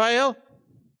epic fail?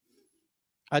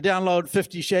 I download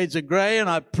 50 Shades of Grey and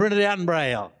I print it out in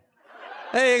Braille.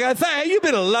 There you go. You've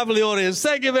been a lovely audience.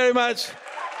 Thank you very much.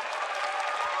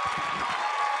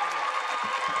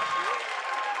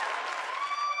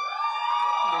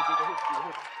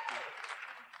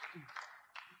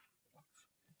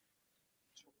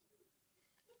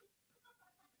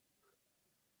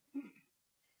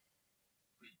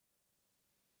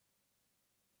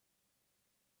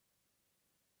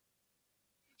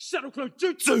 Shadow Clone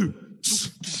Jutsu!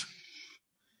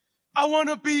 I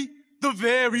wanna be the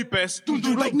very best,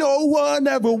 like no one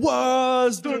ever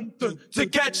was. To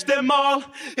catch them all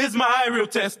is my real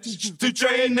test. To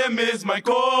train them is my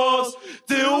cause.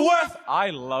 Still worth.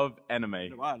 I love anime.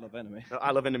 No, I love anime.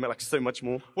 I love anime like so much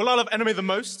more. Well, I love anime the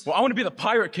most. Well, I want to be the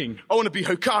Pirate King. I want to be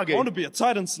Hokage. I want to be a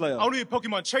Titan Slayer. I want to be a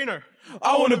Pokemon trainer.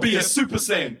 I want to be a Super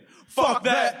Saiyan. Fuck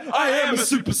that, I am a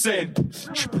Super Saiyan.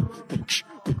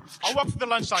 I walk through the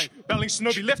lunchtime, battling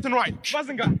shinobi left and right.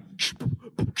 Mazinga.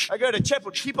 I go to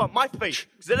chapel to keep up my faith,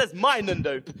 because that is my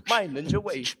Nindo, my ninja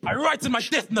way. I write in my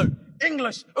death note,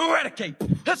 English, eradicate.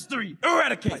 History,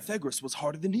 eradicate. Pythagoras was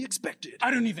harder than he expected.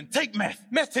 I don't even take math.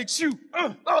 Math takes you.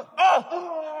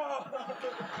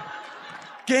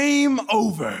 Game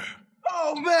over.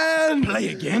 Oh, man. Play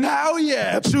again? Hell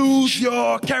yeah. Choose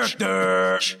your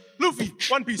character. Luffy,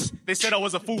 One Piece. They said I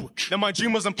was a fool, that my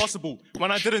dream was impossible.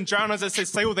 When I didn't drown as I said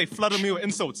sail, they flooded me with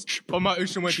insults. But my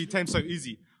ocean won't be tamed so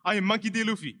easy. I am Monkey D.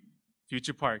 Luffy,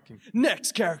 future Pirate King.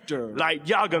 Next character. Like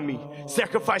Yagami,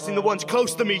 sacrificing the ones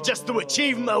close to me just to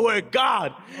achieve my word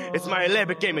God. It's my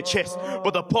elaborate game of chess,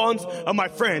 but the pawns are my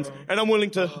friends, and I'm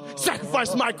willing to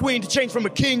sacrifice my queen to change from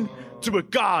a king to a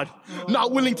god.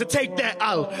 Not willing to take that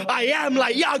L. I am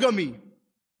like Yagami.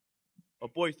 A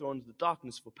boy thrown into the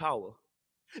darkness for power.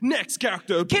 Next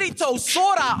character. Kirito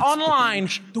Sora online.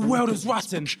 The world is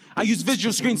rotten. I use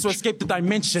visual screens to escape the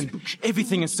dimension.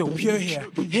 Everything is so pure here.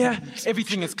 Here,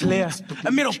 everything is clear.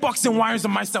 A metal box and wires are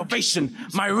my salvation,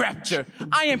 my rapture.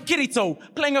 I am Kirito,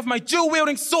 playing with my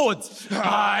dual-wielding swords.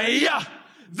 Hiya!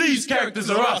 These characters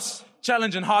are us.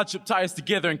 Challenge and hardship tie us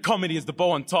together, and comedy is the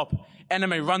bow on top.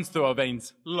 Anime runs through our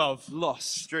veins. Love. Loss.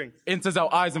 Strength. Enters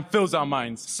our eyes and fills our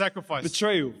minds. Sacrifice.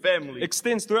 Betrayal. Family.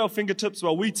 Extends through our fingertips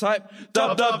while we type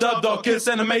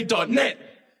www.kissanime.net.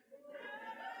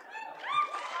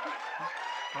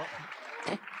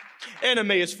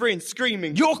 Anime is friends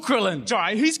screaming. You're Krillin.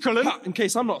 Jai, he's Krillin. In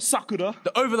case I'm not Sakura.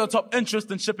 The over-the-top interest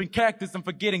in shipping characters and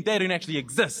forgetting they don't actually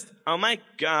exist. Oh my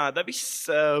god, that'd be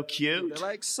so cute. They're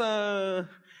like so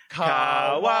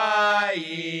kawaii.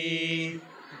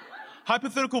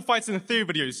 Hypothetical fights in the theory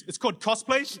videos. It's called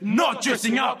cosplay. Not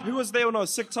dressing up. Who was there when I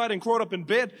was sick, tired, and crawled up in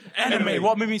bed? Anime.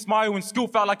 What made me smile when school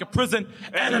felt like a prison?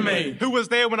 Anime. Who was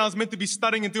there when I was meant to be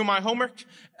studying and doing my homework?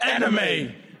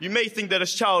 Anime. You may think that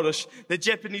it's childish. The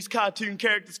Japanese cartoon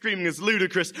character screaming is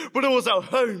ludicrous, but it was our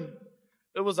home.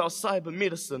 It was our cyber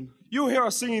medicine. You'll hear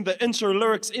us singing the intro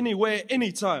lyrics anywhere,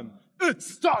 anytime.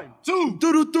 It's time to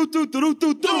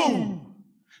Do-do-do-do-do-do-do.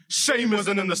 Shame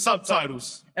wasn't in the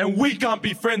subtitles. And we can't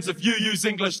be friends if you use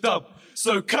English dub.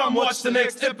 So come watch the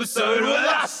next episode with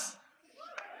us.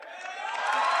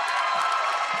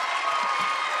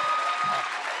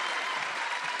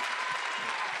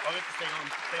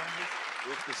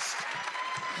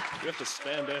 We have to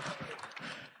stand there.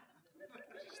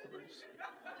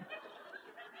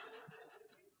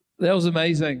 That was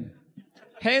amazing.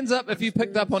 Hands up if you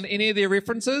picked up on any of their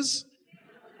references.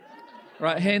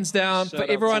 Right, hands down. Shout For out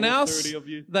to everyone all else, 30 of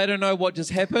you. they don't know what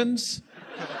just happened.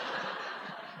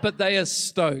 But they are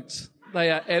stoked.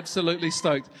 They are absolutely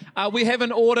stoked. We have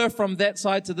an order from that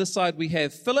side to this side. We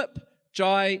have Philip,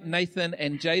 Jai, Nathan,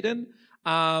 and Jaden.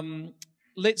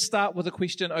 Let's start with a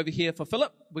question over here for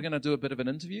Philip. We're going to do a bit of an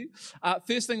interview.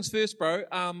 First things first, bro.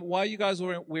 Why are you guys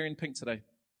wearing pink today?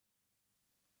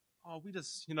 Oh, we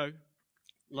just,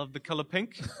 love the color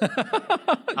pink.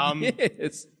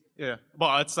 Yes. Yeah.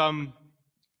 Well, it's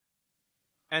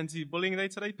anti-bullying day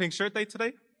today, pink shirt day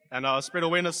today, and spread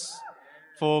awareness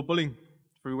for bullying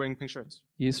through wearing pink shirts.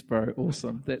 Yes, bro.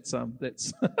 Awesome. That's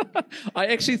I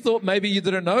actually thought maybe you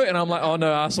didn't know, and I'm like, oh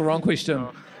no, I asked the wrong question.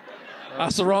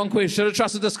 Asked the wrong question. Should have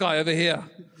trusted this guy over here.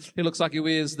 He looks like he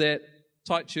wears that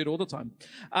tight shirt all the time.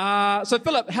 So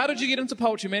Philip, how did you get into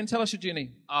poetry, man? Tell us your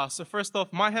journey. So first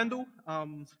off, my handle,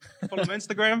 follow my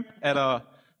Instagram at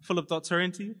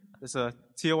philip.torrenti. It's a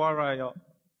TORITNT.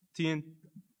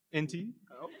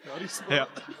 Yeah.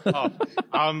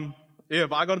 Yeah,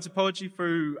 but I got into poetry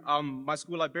through my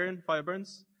school librarian, Fire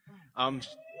Burns.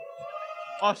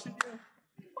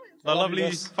 The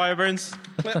lovely Fire Burns.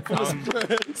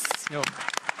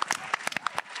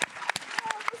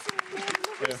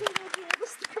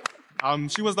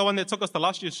 She was the one that took us to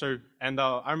last year's show, and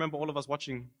I remember all of us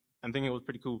watching and thinking it was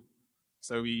pretty cool.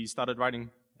 So we started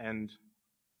writing, and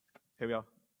here we are.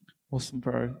 Awesome,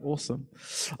 bro. Awesome.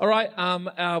 All right.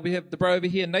 We have the bro over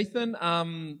here, Nathan.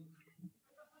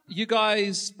 You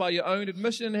guys, by your own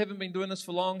admission, haven't been doing this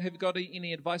for long. Have you got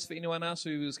any advice for anyone else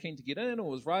who was keen to get in or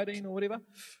was writing or whatever?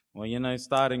 Well,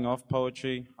 starting off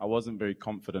poetry, I wasn't very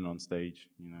confident on stage,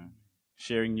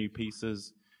 Sharing new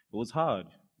pieces, it was hard.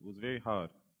 It was very hard.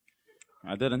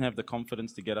 I didn't have the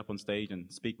confidence to get up on stage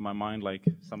and speak my mind like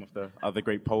some of the other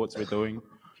great poets were doing.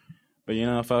 But,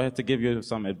 if I had to give you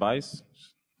some advice,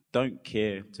 don't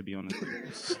care, to be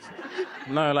honest.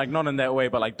 No, not in that way,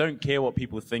 but don't care what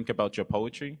people think about your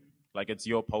poetry. It's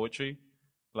your poetry.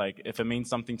 If it means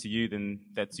something to you, then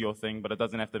that's your thing, but it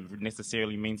doesn't have to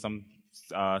necessarily mean something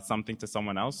to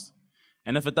someone else.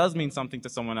 And if it does mean something to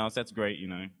someone else, that's great,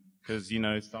 because,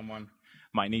 someone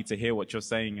might need to hear what you're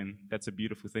saying, and that's a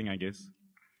beautiful thing, I guess.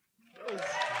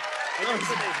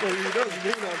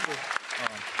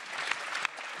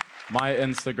 My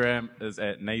Instagram is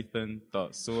at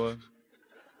nathan.sewer.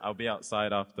 I'll be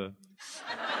outside after.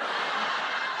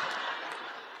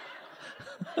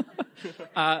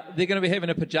 They're going to be having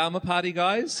a pajama party,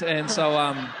 guys, and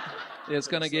so it's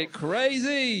going to get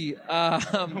crazy.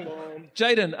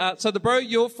 Jaden, so the bro,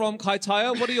 you're from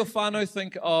Kaitaia. What do your whānau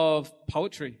think of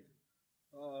poetry?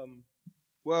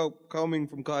 Well, coming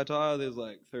from Kaitaia, there's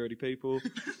 30 people,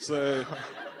 so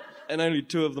and only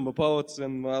 2 of them are poets,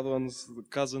 and my other one's the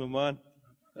cousin of mine.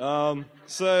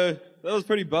 So that was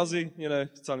pretty buzzy,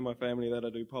 telling my family that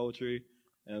I do poetry,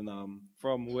 and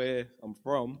from where I'm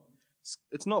from,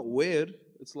 it's not weird.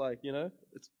 It's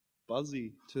it's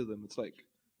buzzy to them. It's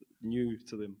new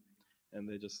to them, and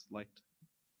they just liked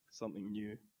something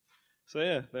new. So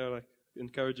yeah, they were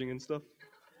encouraging and stuff.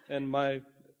 And my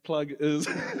plug is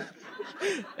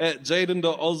at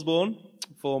jaden.osborne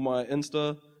for my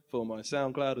Insta. For my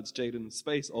SoundCloud, it's Jaden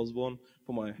space Osborne.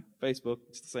 For my Facebook,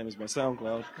 it's the same as my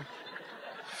SoundCloud.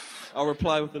 I'll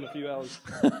reply within a few hours.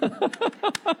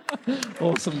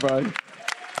 Awesome, bro.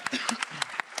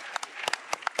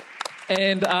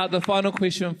 And the final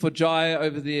question for Jai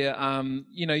over there.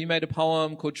 You made a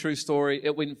poem called True Story.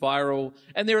 It went viral.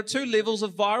 And there are 2 levels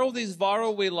of viral. There's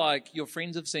viral where your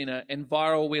friends have seen it, and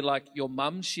viral where your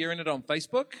mum's sharing it on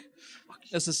Facebook.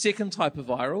 It's the second type of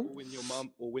viral.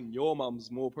 Or when your mum's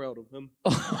more proud of him.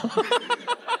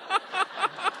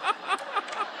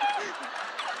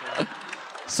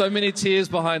 So many tears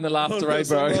behind the laughter, eh,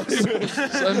 bro?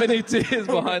 So many tears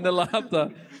behind the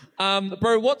laughter.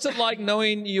 Bro, what's it like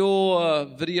knowing your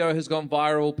video has gone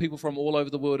viral? People from all over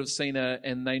the world have seen it,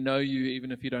 and they know you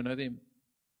even if you don't know them.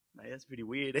 Nah, that's pretty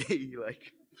weird, eh?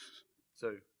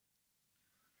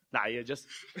 Just...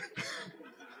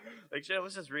 shit, it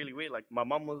was just really weird. My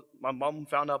mum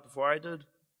found out before I did.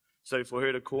 So for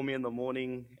her to call me in the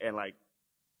morning and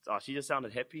she just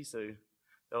sounded happy. So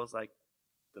that was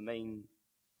the main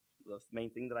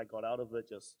thing that I got out of it.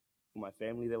 Just for my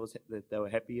family, that they were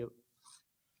happy.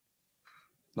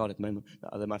 Not at the moment.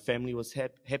 That my family was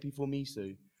happy for me,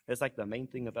 so that's like the main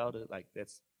thing about it. Like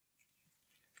that's,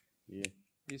 yeah.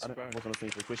 Yes, I wasn't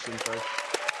listening to the question, so.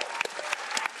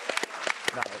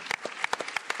 No.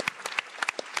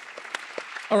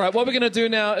 All right, what we're going to do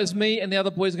now is me and the other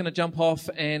boys are going to jump off,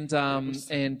 and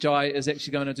Jai is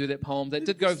actually going to do that poem that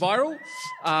did go viral,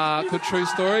 called True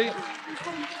Story.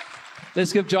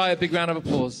 Let's give Jai a big round of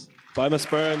applause. Bye, Miss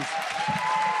Burns.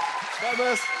 Bye,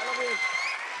 Miss.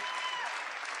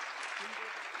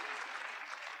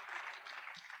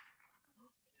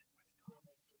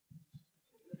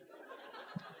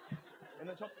 And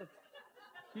the chocolate.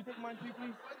 Can you take mine too,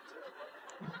 please?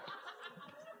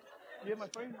 You have my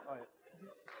phone? All right.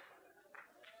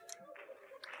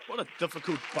 What a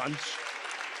difficult bunch.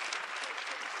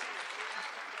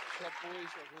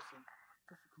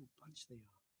 Difficult bunch they are.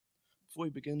 Before we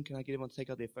begin, can I get everyone to take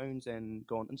out their phones and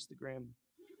go on Instagram?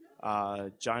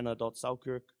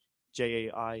 Jaina.Selkirk,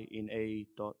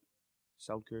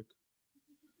 Jaina.Selkirk.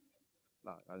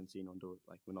 No, I didn't see anyone do it.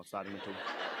 Like, we're not starting until.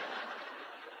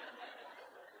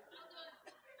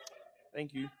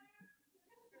 Thank you.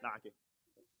 Nah, okay.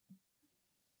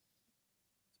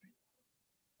 I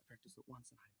practiced it once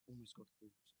and I almost got through.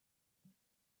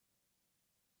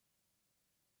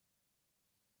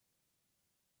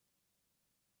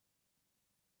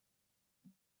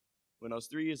 When I was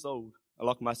 3 years old, I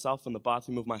locked myself in the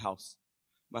bathroom of my house.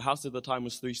 My house at the time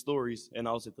was 3 stories, and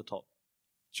I was at the top.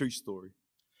 True story.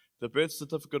 The birth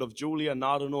certificate of Julia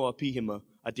Narunoa Pihima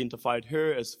identified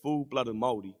her as full-blooded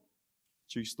Māori.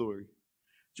 True story.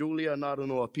 Julia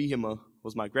Narunoa Pihima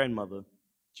was my grandmother.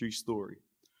 True story.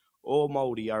 All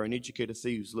Māori are uneducated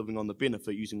thieves living on the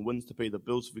benefit, using wins to pay the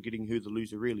bills, forgetting who the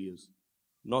loser really is.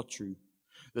 Not true.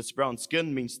 This brown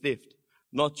skin means theft.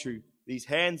 Not true. These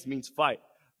hands means fight.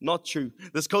 Not true.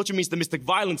 This culture means domestic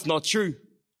violence. Not true.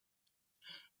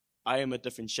 I am a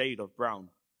different shade of brown.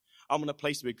 I'm in a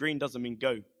place where green doesn't mean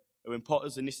go, and when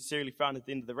potters are necessarily found at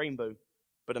the end of the rainbow,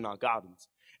 but in our gardens.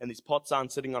 And these pots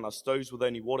aren't sitting on our stoves with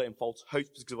only water and false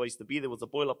hopes, because I used to be there was a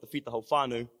boil up to feed the whole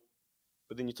whānau,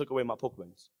 but then you took away my pork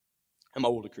bones, and my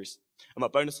watercress, and my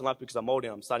bonus in life because I'm Māori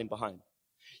and I'm starting behind.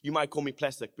 You might call me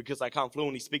plastic because I can't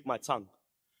fluently speak my tongue,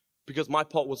 because my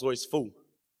pot was always full,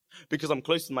 because I'm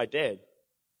close to my dad.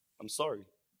 I'm sorry.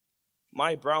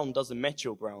 My brown doesn't match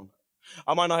your brown.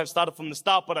 I might not have started from the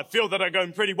start, but I feel that I'm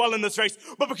going pretty well in this race.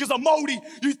 But because I'm Māori,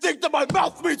 you think that my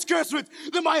mouth means curse words,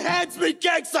 that my hands mean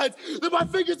gang signs, that my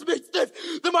fingers mean stiff,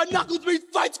 that my knuckles mean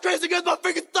fights crashing as my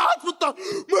fingers dance with the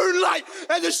moonlight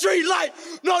and the street light,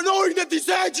 not knowing that these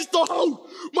hands used to hold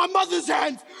my mother's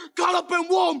hands, cut up and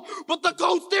warm, but the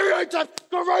cold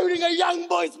stereotype corroding a young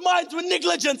boy's minds with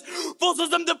negligence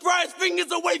forces him to pry his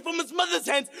fingers away from his mother's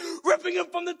hands, ripping him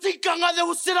from the tikanga that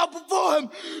was set up before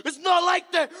him. It's not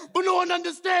like that, but no one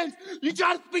understands. You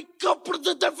can't speak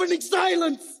completely different in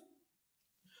silence.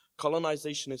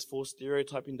 Colonization has forced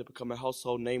stereotyping to become a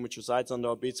household name which resides under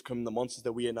our beds, becoming the monsters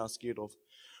that we are now scared of.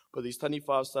 But these tiny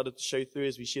files started to show through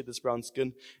as we shed this brown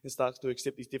skin and started to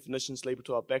accept these definitions labeled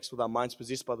to our backs with our minds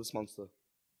possessed by this monster.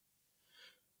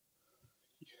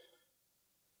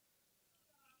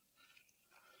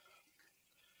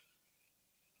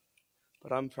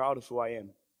 But I'm proud of who I am.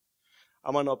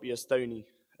 I might not be a stony,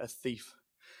 a thief.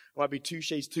 I might be 2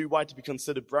 shades too white to be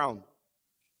considered brown.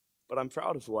 But I'm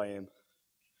proud of who I am.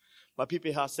 My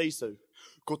pepeha say so.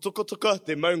 Ko tuka tuka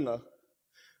te maunga.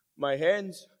 My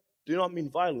hands do not mean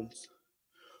violence.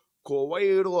 Ko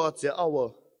wairoa te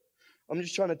awa. I'm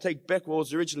just trying to take back what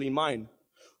was originally mine.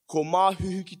 Ko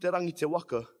māhuhu ki te rangi te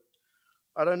waka.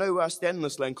 I don't know where I stand in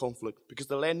this land conflict, because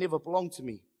the land never belonged to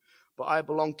me. But I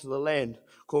belong to the land.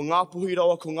 Ko ngā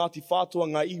puhirawa, ko ngāti whātua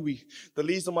ngā iwi. The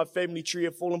leaves of my family tree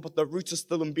have fallen, but the roots are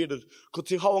still embedded. Ko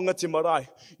te hauanga te marae.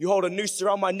 You hold a noose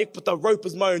around my neck, but the rope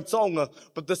is my own taonga.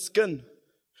 But the skin,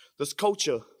 this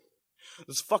culture,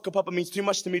 this whakapapa means too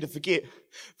much to me to forget.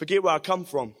 Forget where I come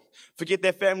from. Forget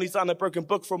that families aren't a broken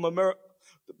book from a mirror.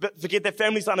 Forget that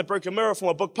families aren't a broken mirror from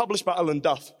a book published by Alan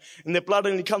Duff. And their blood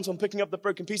only comes from picking up the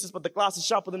broken pieces, but the glass is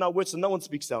sharper than our words, so no one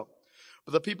speaks out.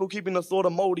 But the people keeping the thought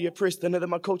of Māori oppressed, they know that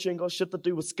my culture ain't got shit to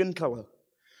do with skin color,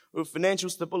 with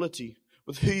financial stability,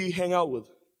 with who you hang out with.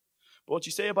 But what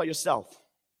you say about yourself?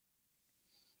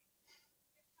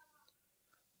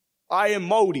 I am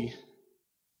Māori.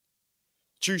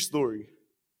 True story.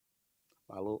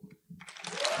 My lord.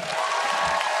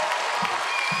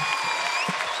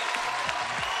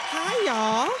 Hi,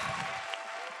 y'all.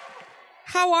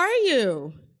 How are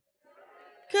you?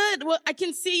 Good. Well, I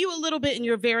can see you a little bit and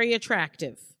you're very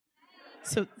attractive.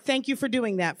 So thank you for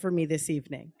doing that for me this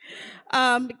evening.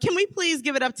 Can we please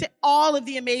give it up to all of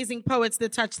the amazing poets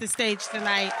that touched the stage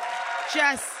tonight?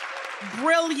 Just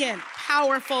Brilliant,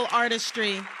 powerful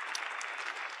artistry.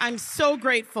 I'm so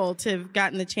grateful to have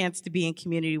gotten the chance to be in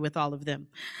community with all of them.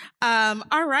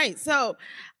 All right, so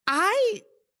I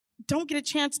don't get a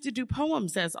chance to do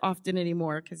poems as often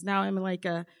anymore because now I'm like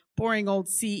a boring old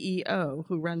CEO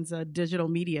who runs a digital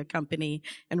media company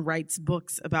and writes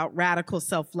books about radical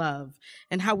self-love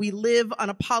and how we live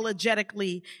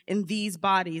unapologetically in these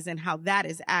bodies and how that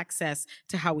is access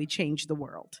to how we change the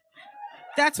world.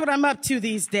 That's what I'm up to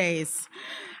these days.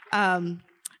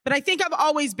 But I think I've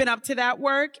always been up to that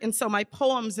work, and so my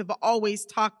poems have always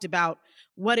talked about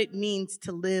what it means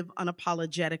to live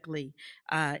unapologetically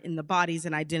in the bodies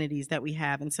and identities that we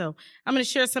have. And so I'm going to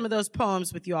share some of those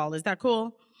poems with you all. Is that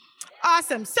cool?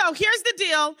 Awesome. So here's the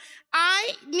deal.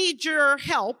 I need your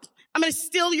help. I'm going to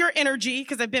steal your energy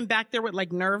because I've been back there with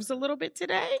like nerves a little bit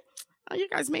today. Oh, you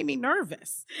guys made me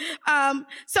nervous.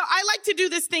 So I like to do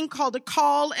this thing called a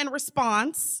call and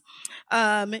response.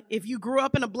 If you grew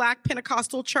up in a Black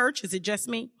Pentecostal church, is it just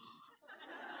me?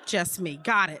 Just me.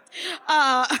 Got it.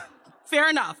 Fair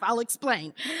enough. I'll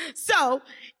explain. So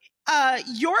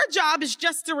your job is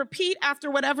just to repeat after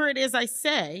whatever it is I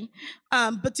say,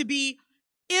 but to be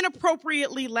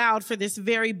inappropriately loud for this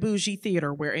very bougie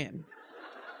theater we're in.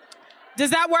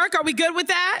 Does that work? Are we good with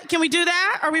that? Can we do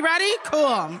that? Are we ready?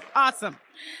 Cool. Awesome.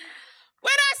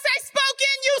 When I say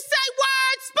spoken, you say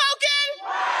word spoken.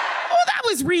 Oh, that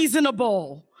was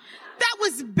reasonable. That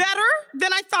was better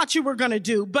than I thought you were going to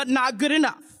do, but not good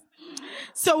enough.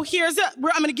 So I'm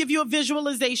going to give you a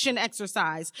visualization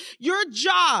exercise. Your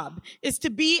job is to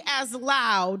be as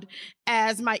loud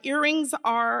as my earrings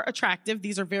are attractive.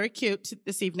 These are very cute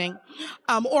this evening.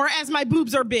 Or as my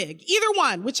boobs are big. Either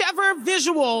one, whichever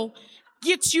visual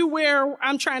gets you where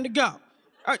I'm trying to go.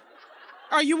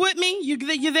 Are you with me? You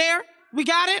there? We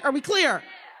got it? Are we clear?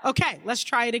 Okay, let's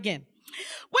try it again.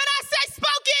 When I say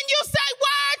spoken, you say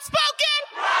word spoken.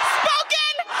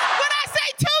 Spoken. When I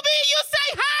say to be, you say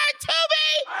heard to be.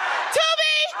 To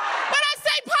be. When I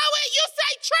say poet, you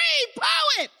say tree.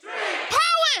 Poet.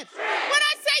 Poet. When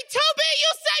I say to be,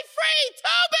 you say free.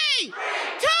 To be.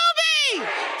 To be.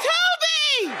 To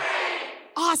be.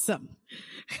 Awesome.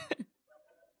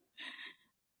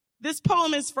 This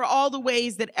poem is for all the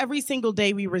ways that every single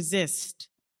day we resist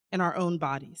in our own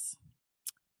bodies.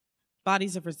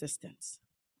 Bodies of resistance.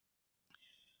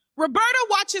 Roberta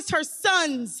watches her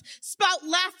sons spout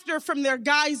laughter from their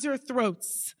geyser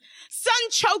throats.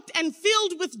 Sun-choked and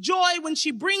filled with joy when she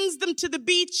brings them to the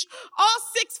beach. All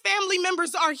 6 family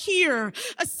members are here.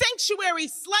 A sanctuary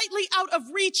slightly out of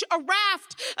reach, a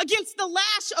raft against the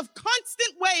lash of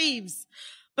constant waves.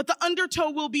 But the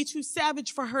undertow will be too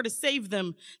savage for her to save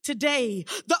them. Today,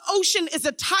 the ocean is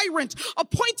a tyrant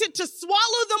appointed to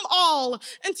swallow them all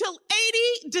until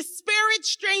 80 disparate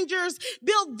strangers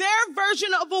build their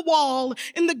version of a wall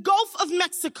in the Gulf of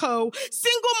Mexico,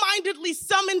 single-mindedly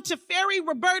summoned to ferry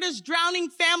Roberta's drowning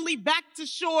family back to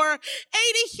shore. 80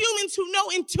 humans who know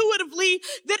intuitively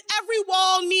that every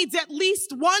wall needs at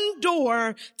least one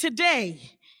door.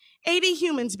 Today, 80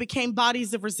 humans became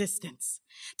bodies of resistance.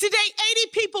 Today, 80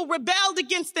 people rebelled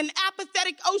against an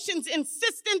apathetic ocean's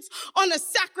insistence on a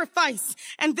sacrifice.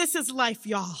 And this is life,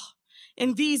 y'all.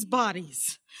 In these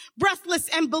bodies, breathless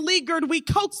and beleaguered, we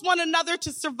coax one another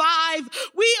to survive.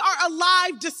 We are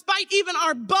alive despite even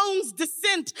our bones'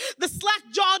 dissent. The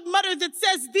slack-jawed mutter that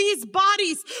says these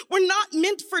bodies were not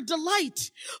meant for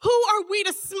delight. Who are we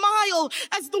to smile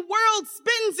as the world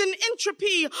spins in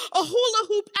entropy, a hula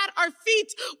hoop at our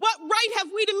feet? What right have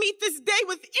we to meet this day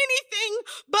with anything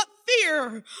but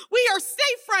fear? We are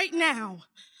safe right now,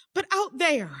 but out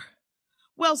there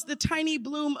wells the tiny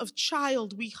bloom of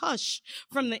child we hush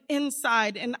from the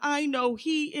inside. And I know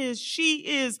he is, she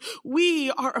is, we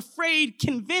are afraid,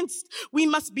 convinced we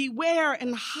must beware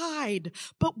and hide.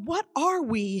 But what are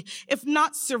we if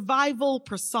not survival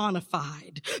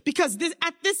personified? Because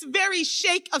at this very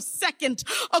shake of second,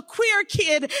 a queer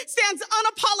kid stands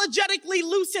unapologetically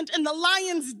lucent in the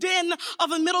lion's den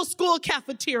of a middle school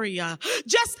cafeteria.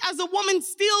 Just as a woman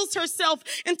steels herself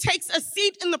and takes a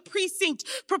seat in the precinct,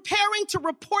 preparing to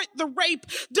report the rape,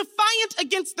 defiant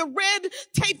against the red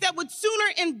tape that would sooner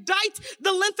indict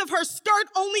the length of her skirt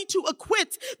only to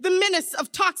acquit the menace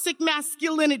of toxic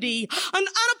masculinity. An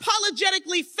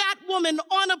unapologetically fat woman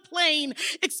on a plane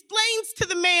explains to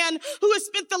the man who has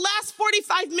spent the last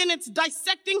 45 minutes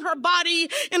dissecting her body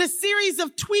in a series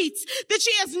of tweets that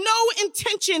she has no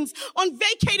intentions on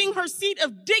vacating her seat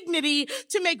of dignity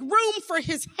to make room for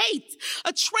his hate.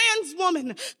 A trans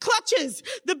woman clutches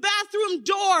the bathroom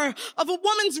door of a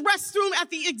woman's restroom at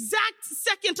the exact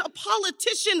second a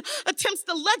politician attempts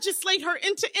to legislate her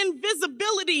into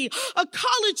invisibility. A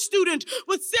college student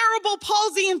with cerebral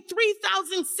palsy and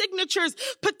 3,000 signatures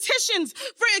petitions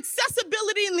for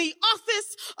accessibility in the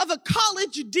office of a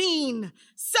college dean.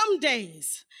 Some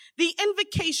days, the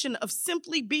invocation of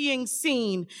simply being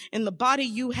seen in the body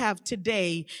you have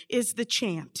today is the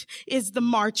chant, is the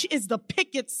march, is the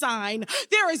picket sign.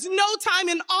 There is no time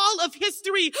in all of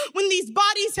history when these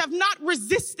bodies have not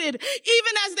resisted,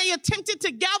 even as they attempted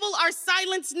to gavel our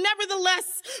silence.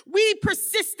 Nevertheless, we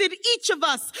persisted, each of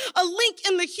us, a link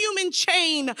in the human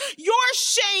chain. Your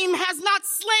shame has not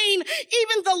slain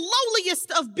even the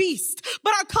lowliest of beasts,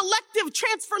 but our collective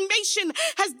transformation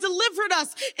has delivered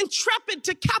us, intrepid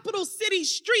to capital city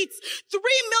streets, 3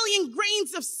 million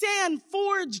grains of sand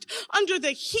forged under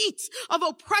the heat of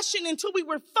oppression until we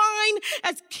were fine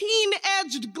as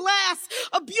keen-edged glass,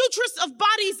 a buttress of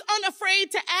bodies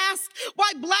unafraid to ask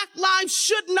why Black lives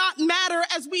should not matter,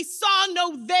 as we saw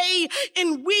no they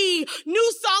in we.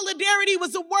 New solidarity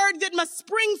was a word that must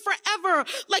spring forever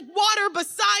like water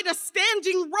beside a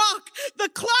standing rock. The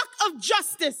clock of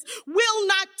justice will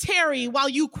not tarry while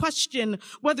you question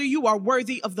whether you are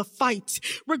worthy of the fight.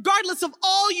 Regardless of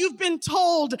all you've been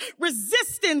told,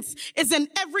 resistance is an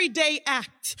everyday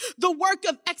act. The work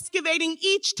of excavating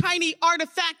each tiny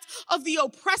artifact of the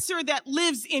oppressor that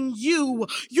lives in you.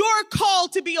 Your call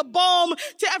to be a balm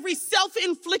to every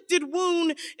self-inflicted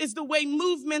wound is the way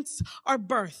movements are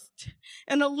birthed.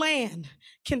 In a land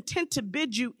content to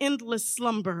bid you endless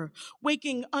slumber,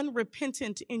 waking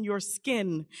unrepentant in your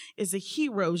skin is a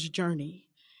hero's journey,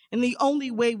 and the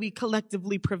only way we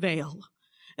collectively prevail.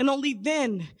 And only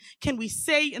then can we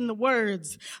say, in the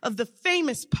words of the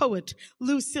famous poet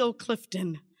Lucille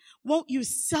Clifton, won't you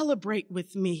celebrate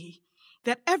with me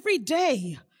that every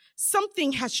day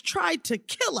something has tried to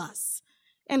kill us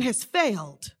and has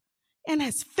failed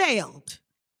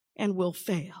and will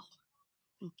fail.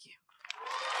 Thank you.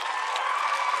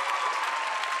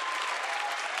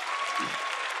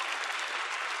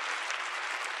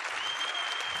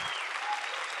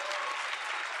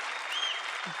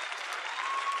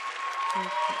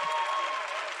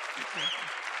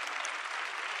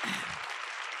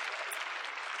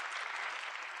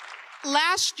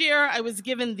 Last year, I was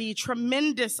given the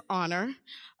tremendous honor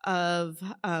of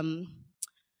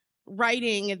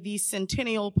writing the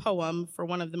centennial poem for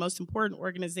one of the most important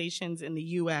organizations in the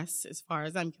U.S., as far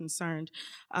as I'm concerned,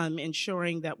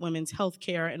 ensuring that women's health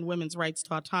care and women's rights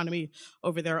to autonomy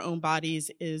over their own bodies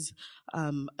is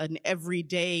an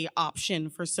everyday option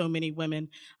for so many women.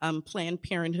 Planned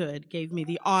Parenthood gave me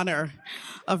the honor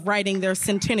of writing their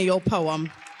centennial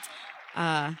poem.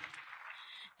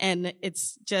 And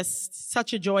it's just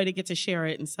such a joy to get to share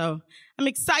it. And so I'm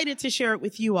excited to share it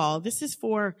with you all. This is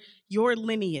for your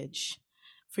lineage,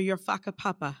 for your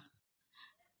whakapapa.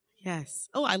 Yes.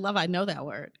 Oh, I know that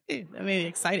word. That made me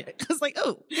excited. I was like,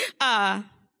 oh.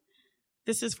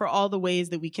 This is for all the ways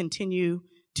that we continue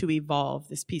to evolve.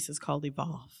 This piece is called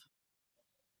Evolve.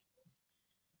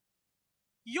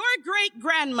 Your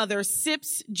great-grandmother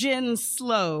sips gin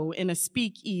slow in a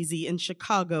speakeasy in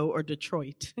Chicago or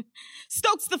Detroit,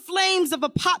 stokes the flames of a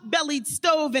pot-bellied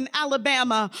stove in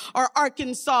Alabama or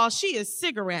Arkansas. She is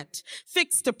cigarette,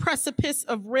 fixed to precipice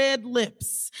of red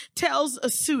lips, tells a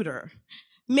suitor,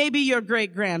 maybe your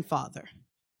great-grandfather.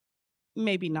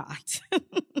 Maybe not.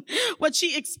 What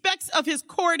she expects of his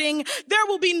courting, there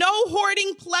will be no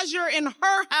hoarding pleasure in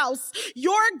her house.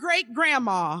 Your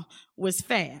great-grandma was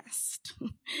fast. And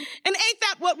ain't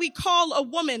that what we call a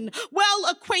woman, well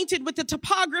acquainted with the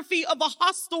topography of a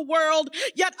hostile world,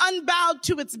 yet unbowed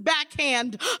to its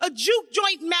backhand, a juke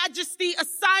joint majesty, a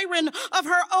siren of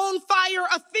her own fire,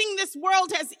 a thing this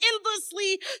world has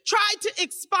endlessly tried to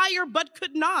expire but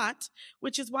could not,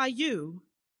 which is why you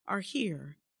are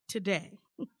here today.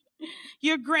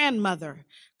 Your grandmother,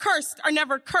 cursed or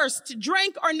never cursed,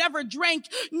 drank or never drank,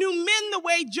 knew men the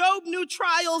way Job knew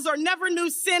trials or never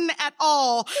knew sin at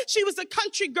all. She was a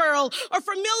country girl or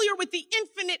familiar with the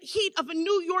infinite heat of a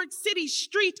New York City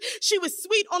street. She was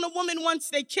sweet on a woman once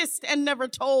they kissed and never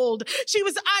told. She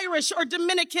was Irish or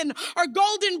Dominican or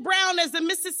golden brown as the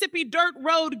Mississippi dirt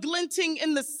road glinting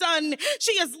in the sun.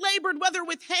 She has labored whether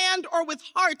with hand or with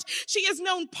heart. She has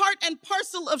known part and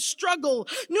parcel of struggle,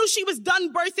 knew she was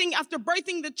done birthing after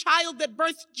birthing the child that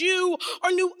birthed you,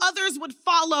 or knew others would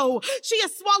follow. She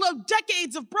has swallowed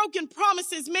decades of broken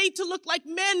promises made to look like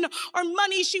men or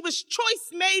money. She was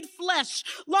choice-made flesh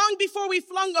long before we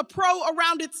flung a pro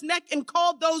around its neck and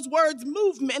called those words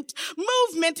movement.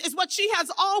 Movement is what she has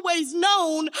always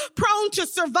known, prone to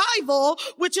survival,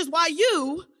 which is why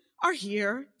you are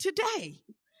here today.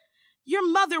 Your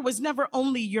mother was never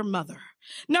only your mother,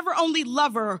 never only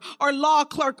lover or law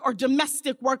clerk or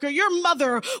domestic worker. Your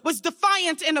mother was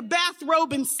defiant in a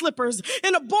bathrobe and slippers,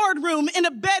 in a boardroom, in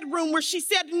a bedroom where she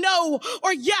said no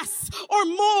or yes or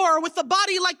more with a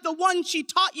body like the one she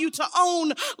taught you to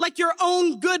own, like your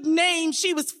own good name.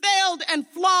 She was failed and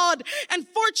flawed and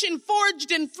fortune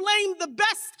forged and flamed, the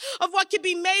best of what could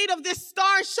be made of this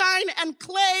starshine and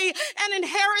clay, an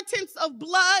inheritance of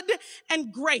blood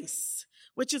and grace,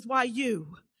 which is why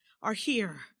you are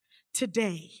here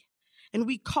today. And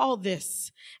we call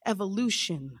this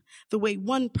evolution, the way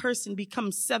one person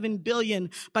becomes 7 billion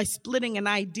by splitting an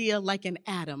idea like an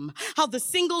atom. How the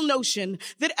single notion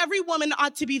that every woman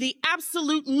ought to be the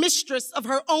absolute mistress of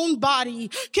her own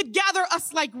body could gather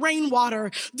us like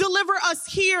rainwater, deliver us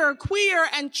here, queer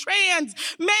and trans,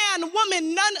 man,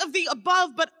 woman, none of the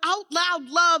above, but out loud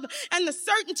love and the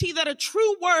certainty that a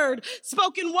true word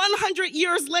spoken 100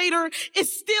 years later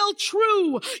is still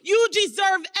true. You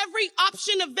deserve every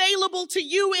option available to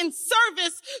you in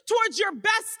service towards your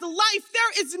best life.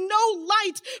 There is no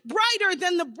light brighter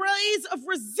than the blaze of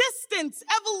resistance.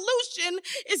 Evolution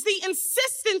is the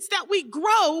insistence that we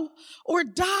grow or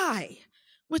die,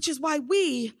 which is why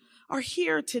we are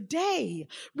here today,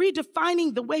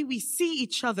 redefining the way we see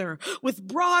each other with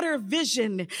broader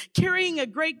vision, carrying a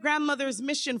great-grandmother's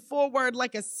mission forward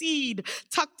like a seed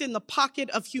tucked in the pocket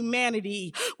of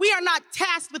humanity. We are not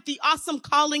tasked with the awesome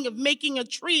calling of making a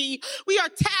tree. We are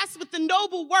tasked with the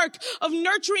noble work of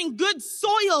nurturing good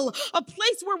soil, a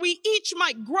place where we each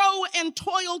might grow and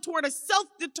toil toward a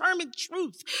self-determined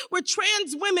truth, where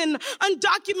trans women,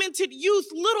 undocumented youth,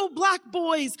 little black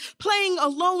boys playing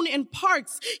alone in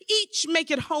parks, each make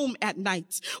it home at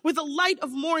night, where the light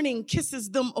of morning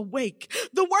kisses them awake.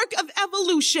 The work of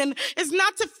evolution is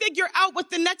not to figure out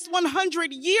what the next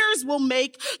 100 years will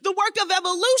make. The work of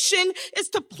evolution is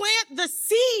to plant the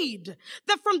seed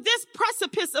that from this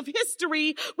precipice of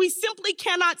history we simply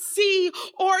cannot see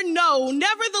or know,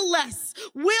 nevertheless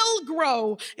will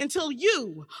grow until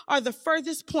you are the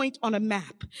furthest point on a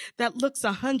map that looks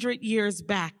 100 years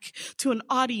back to an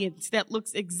audience that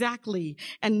looks exactly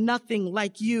and nothing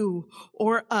like you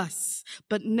or us,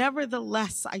 but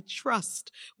nevertheless, I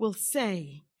trust will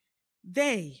say,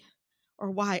 they are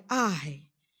why I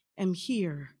am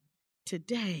here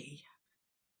today.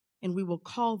 And we will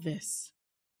call this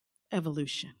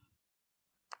evolution.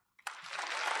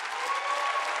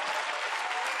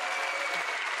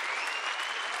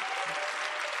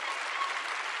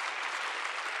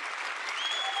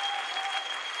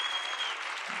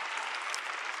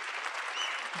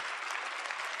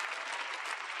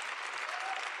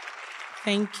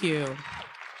 Thank you.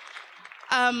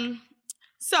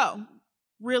 So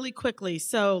really quickly,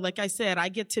 like I said, I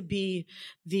get to be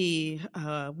the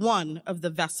one of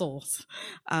the vessels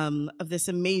of this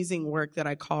amazing work that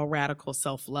I call Radical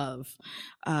Self-Love,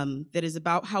 that is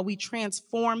about how we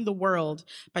transform the world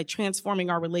by transforming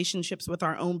our relationships with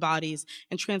our own bodies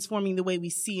and transforming the way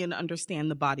we see and understand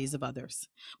the bodies of others.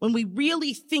 When we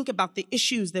really think about the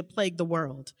issues that plague the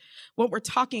world, what we're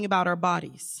talking about are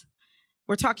bodies.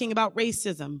 We're talking about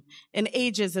racism and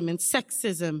ageism and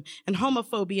sexism and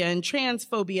homophobia and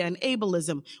transphobia and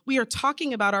ableism. We are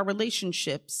talking about our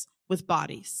relationships with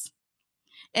bodies.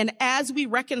 And as we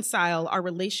reconcile our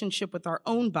relationship with our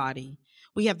own body,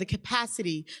 we have the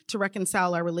capacity to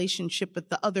reconcile our relationship with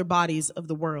the other bodies of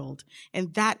the world.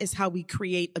 And that is how we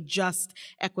create a just,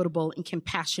 equitable, and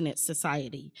compassionate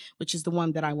society, which is the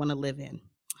one that I want to live in.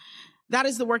 That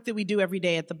is the work that we do every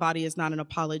day at The Body Is Not an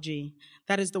Apology.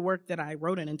 That is the work that I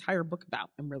wrote an entire book about.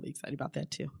 I'm really excited about that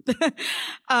too.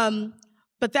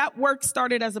 But that work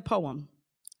started as a poem.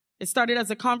 It started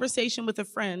as a conversation with a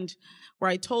friend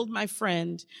where I told my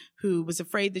friend, who was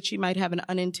afraid that she might have an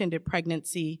unintended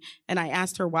pregnancy, and I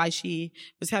asked her why she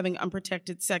was having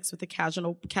unprotected sex with a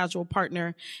casual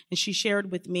partner, and she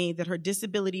shared with me that her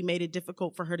disability made it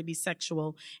difficult for her to be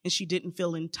sexual, and she didn't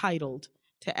feel entitled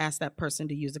to ask that person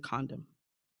to use a condom.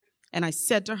 And I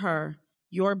said to her,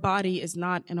 your body is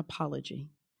not an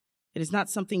apology. It is not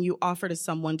something you offer to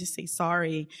someone to say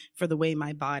sorry for the way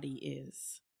my body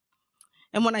is.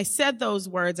 And when I said those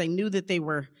words, I knew that they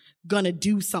were gonna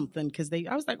do something because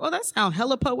I was like, oh, that sounds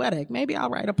hella poetic. Maybe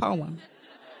I'll write a poem.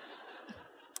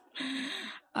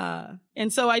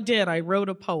 And so I did. I wrote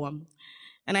a poem.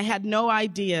 And I had no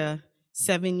idea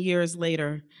 7 years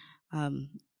later,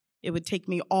 it would take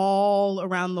me all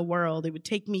around the world. It would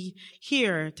take me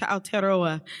here to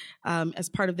Aotearoa as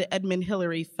part of the Edmund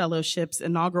Hillary Fellowship's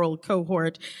inaugural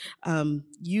cohort,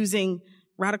 using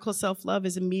Radical Self-Love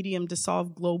as a medium to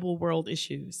solve global world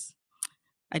issues.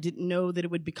 I didn't know that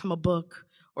it would become a book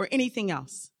or anything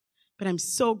else, But I'm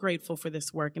so grateful for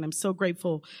this work, and I'm so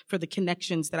grateful for the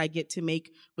connections that I get to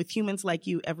make with humans like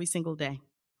you every single day.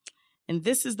 And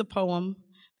this is the poem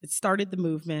that started the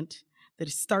movement, that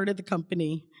started the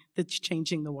company that's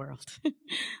changing the world.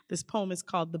 This poem is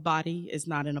called "The Body is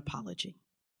Not an Apology."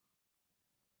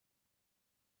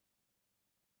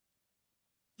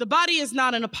 The body is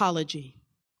not an apology.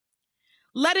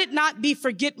 Let it not be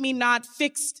forget-me-not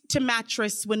fixed to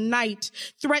mattress when night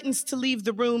threatens to leave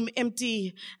the room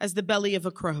empty as the belly of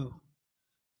a crow.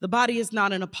 The body is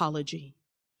not an apology.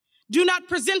 Do not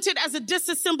present it as a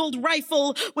disassembled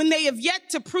rifle when they have yet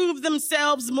to prove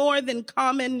themselves more than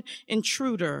common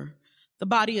intruder. The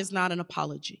body is not an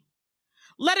apology.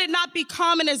 Let it not be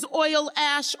common as oil,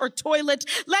 ash, or toilet.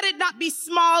 Let it not be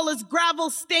small as gravel,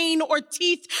 stain, or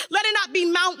teeth. Let it not be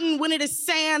mountain when it is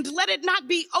sand. Let it not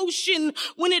be ocean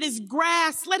when it is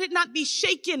grass. Let it not be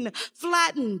shaken,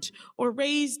 flattened, or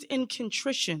raised in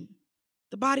contrition.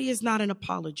 The body is not an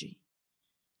apology.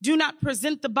 Do not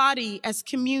present the body as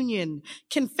communion,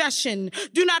 confession.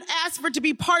 Do not ask for it to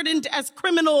be pardoned as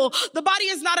criminal. The body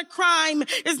is not a crime,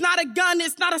 is not a gun,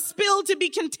 it's not a spill to be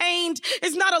contained,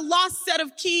 is not a lost set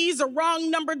of keys, a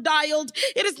wrong number dialed.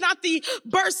 It is not the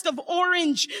burst of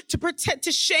orange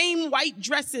to shame white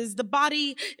dresses. The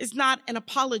body is not an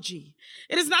apology.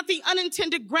 It is not the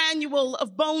unintended granule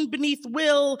of bone beneath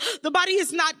will. The body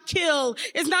is not kill,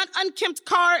 is not unkempt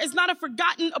car, is not a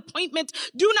forgotten appointment.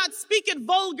 Do not speak it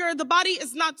vulgar. The body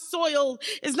is not soil,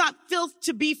 is not filth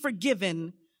to be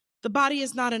forgiven. The body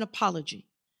is not an apology.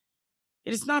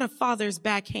 It is not a father's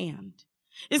backhand.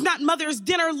 It is not mother's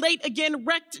dinner late again,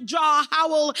 wrecked jaw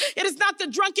howl. It is not the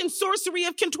drunken sorcery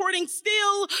of contorting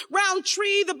still round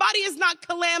tree. The body is not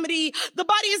calamity. The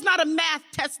body is not a math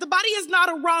test. The body is not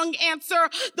a wrong answer.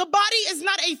 The body is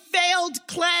not a failed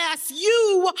class.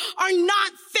 You are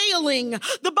not failing.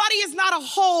 The body is not a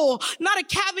hole, not a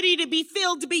cavity to be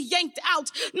filled, to be yanked out,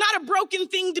 not a broken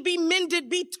thing to be mended,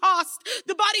 be tossed.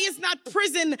 The body is not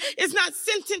prison, is not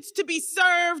sentence to be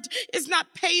served, is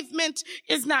not pavement,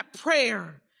 is not prayer.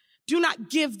 Do not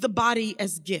give the body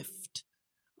as gift,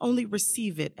 only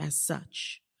receive it as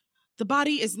such. The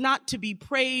body is not to be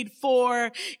prayed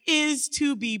for, is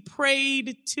to be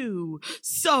prayed to.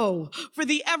 So, for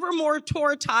the evermore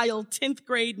tortile 10th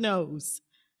grade knows,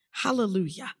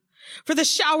 hallelujah. For the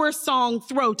shower song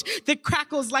throat that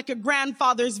crackles like a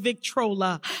grandfather's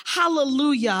Victrola.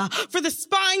 Hallelujah. For the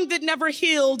spine that never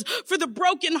healed. For the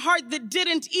broken heart that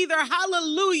didn't either.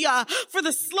 Hallelujah. For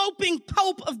the sloping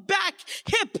pulp of back,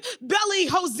 hip, belly.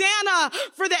 Hosanna.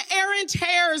 For the errant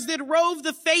hairs that rove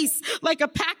the face like a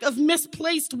pack of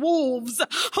misplaced wolves.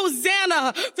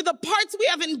 Hosanna. For the parts we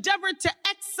have endeavored to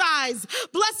excise.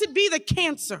 Blessed be the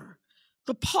cancer,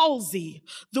 the palsy,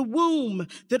 the womb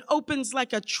that opens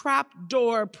like a trap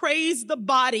door. Praise the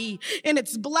body in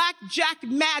its blackjack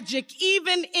magic,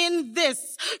 even in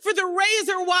this. For the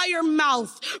razor wire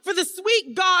mouth, for the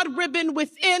sweet God ribbon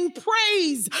within.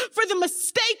 Praise for the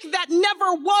mistake that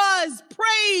never was.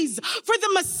 Praise for the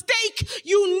mistake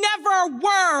you never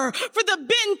were. For the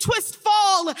bend, twist,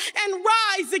 fall, and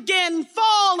rise again.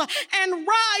 Fall and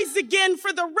rise again.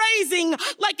 For the raising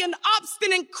like an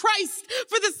obstinate Christ.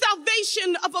 For the salvation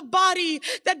of a body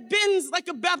that bends like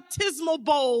a baptismal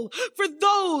bowl. For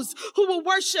those who will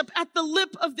worship at the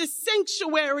lip of this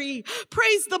sanctuary,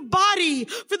 praise the body,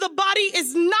 for the body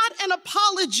is not an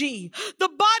apology. The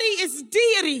body is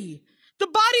deity. The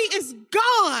body is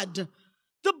God.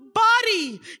 The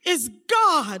body is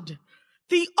God,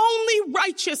 the only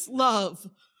righteous love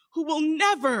who will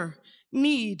never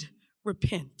need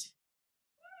repent.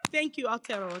 Thank you,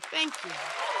 Aotearoa. Thank you.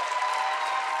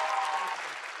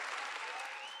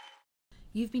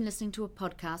 You've been listening to a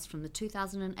podcast from the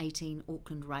 2018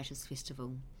 Auckland Writers'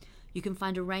 Festival. You can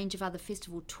find a range of other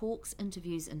festival talks,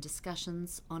 interviews and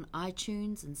discussions on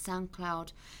iTunes and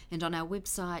SoundCloud and on our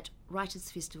website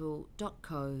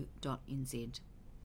writersfestival.co.nz.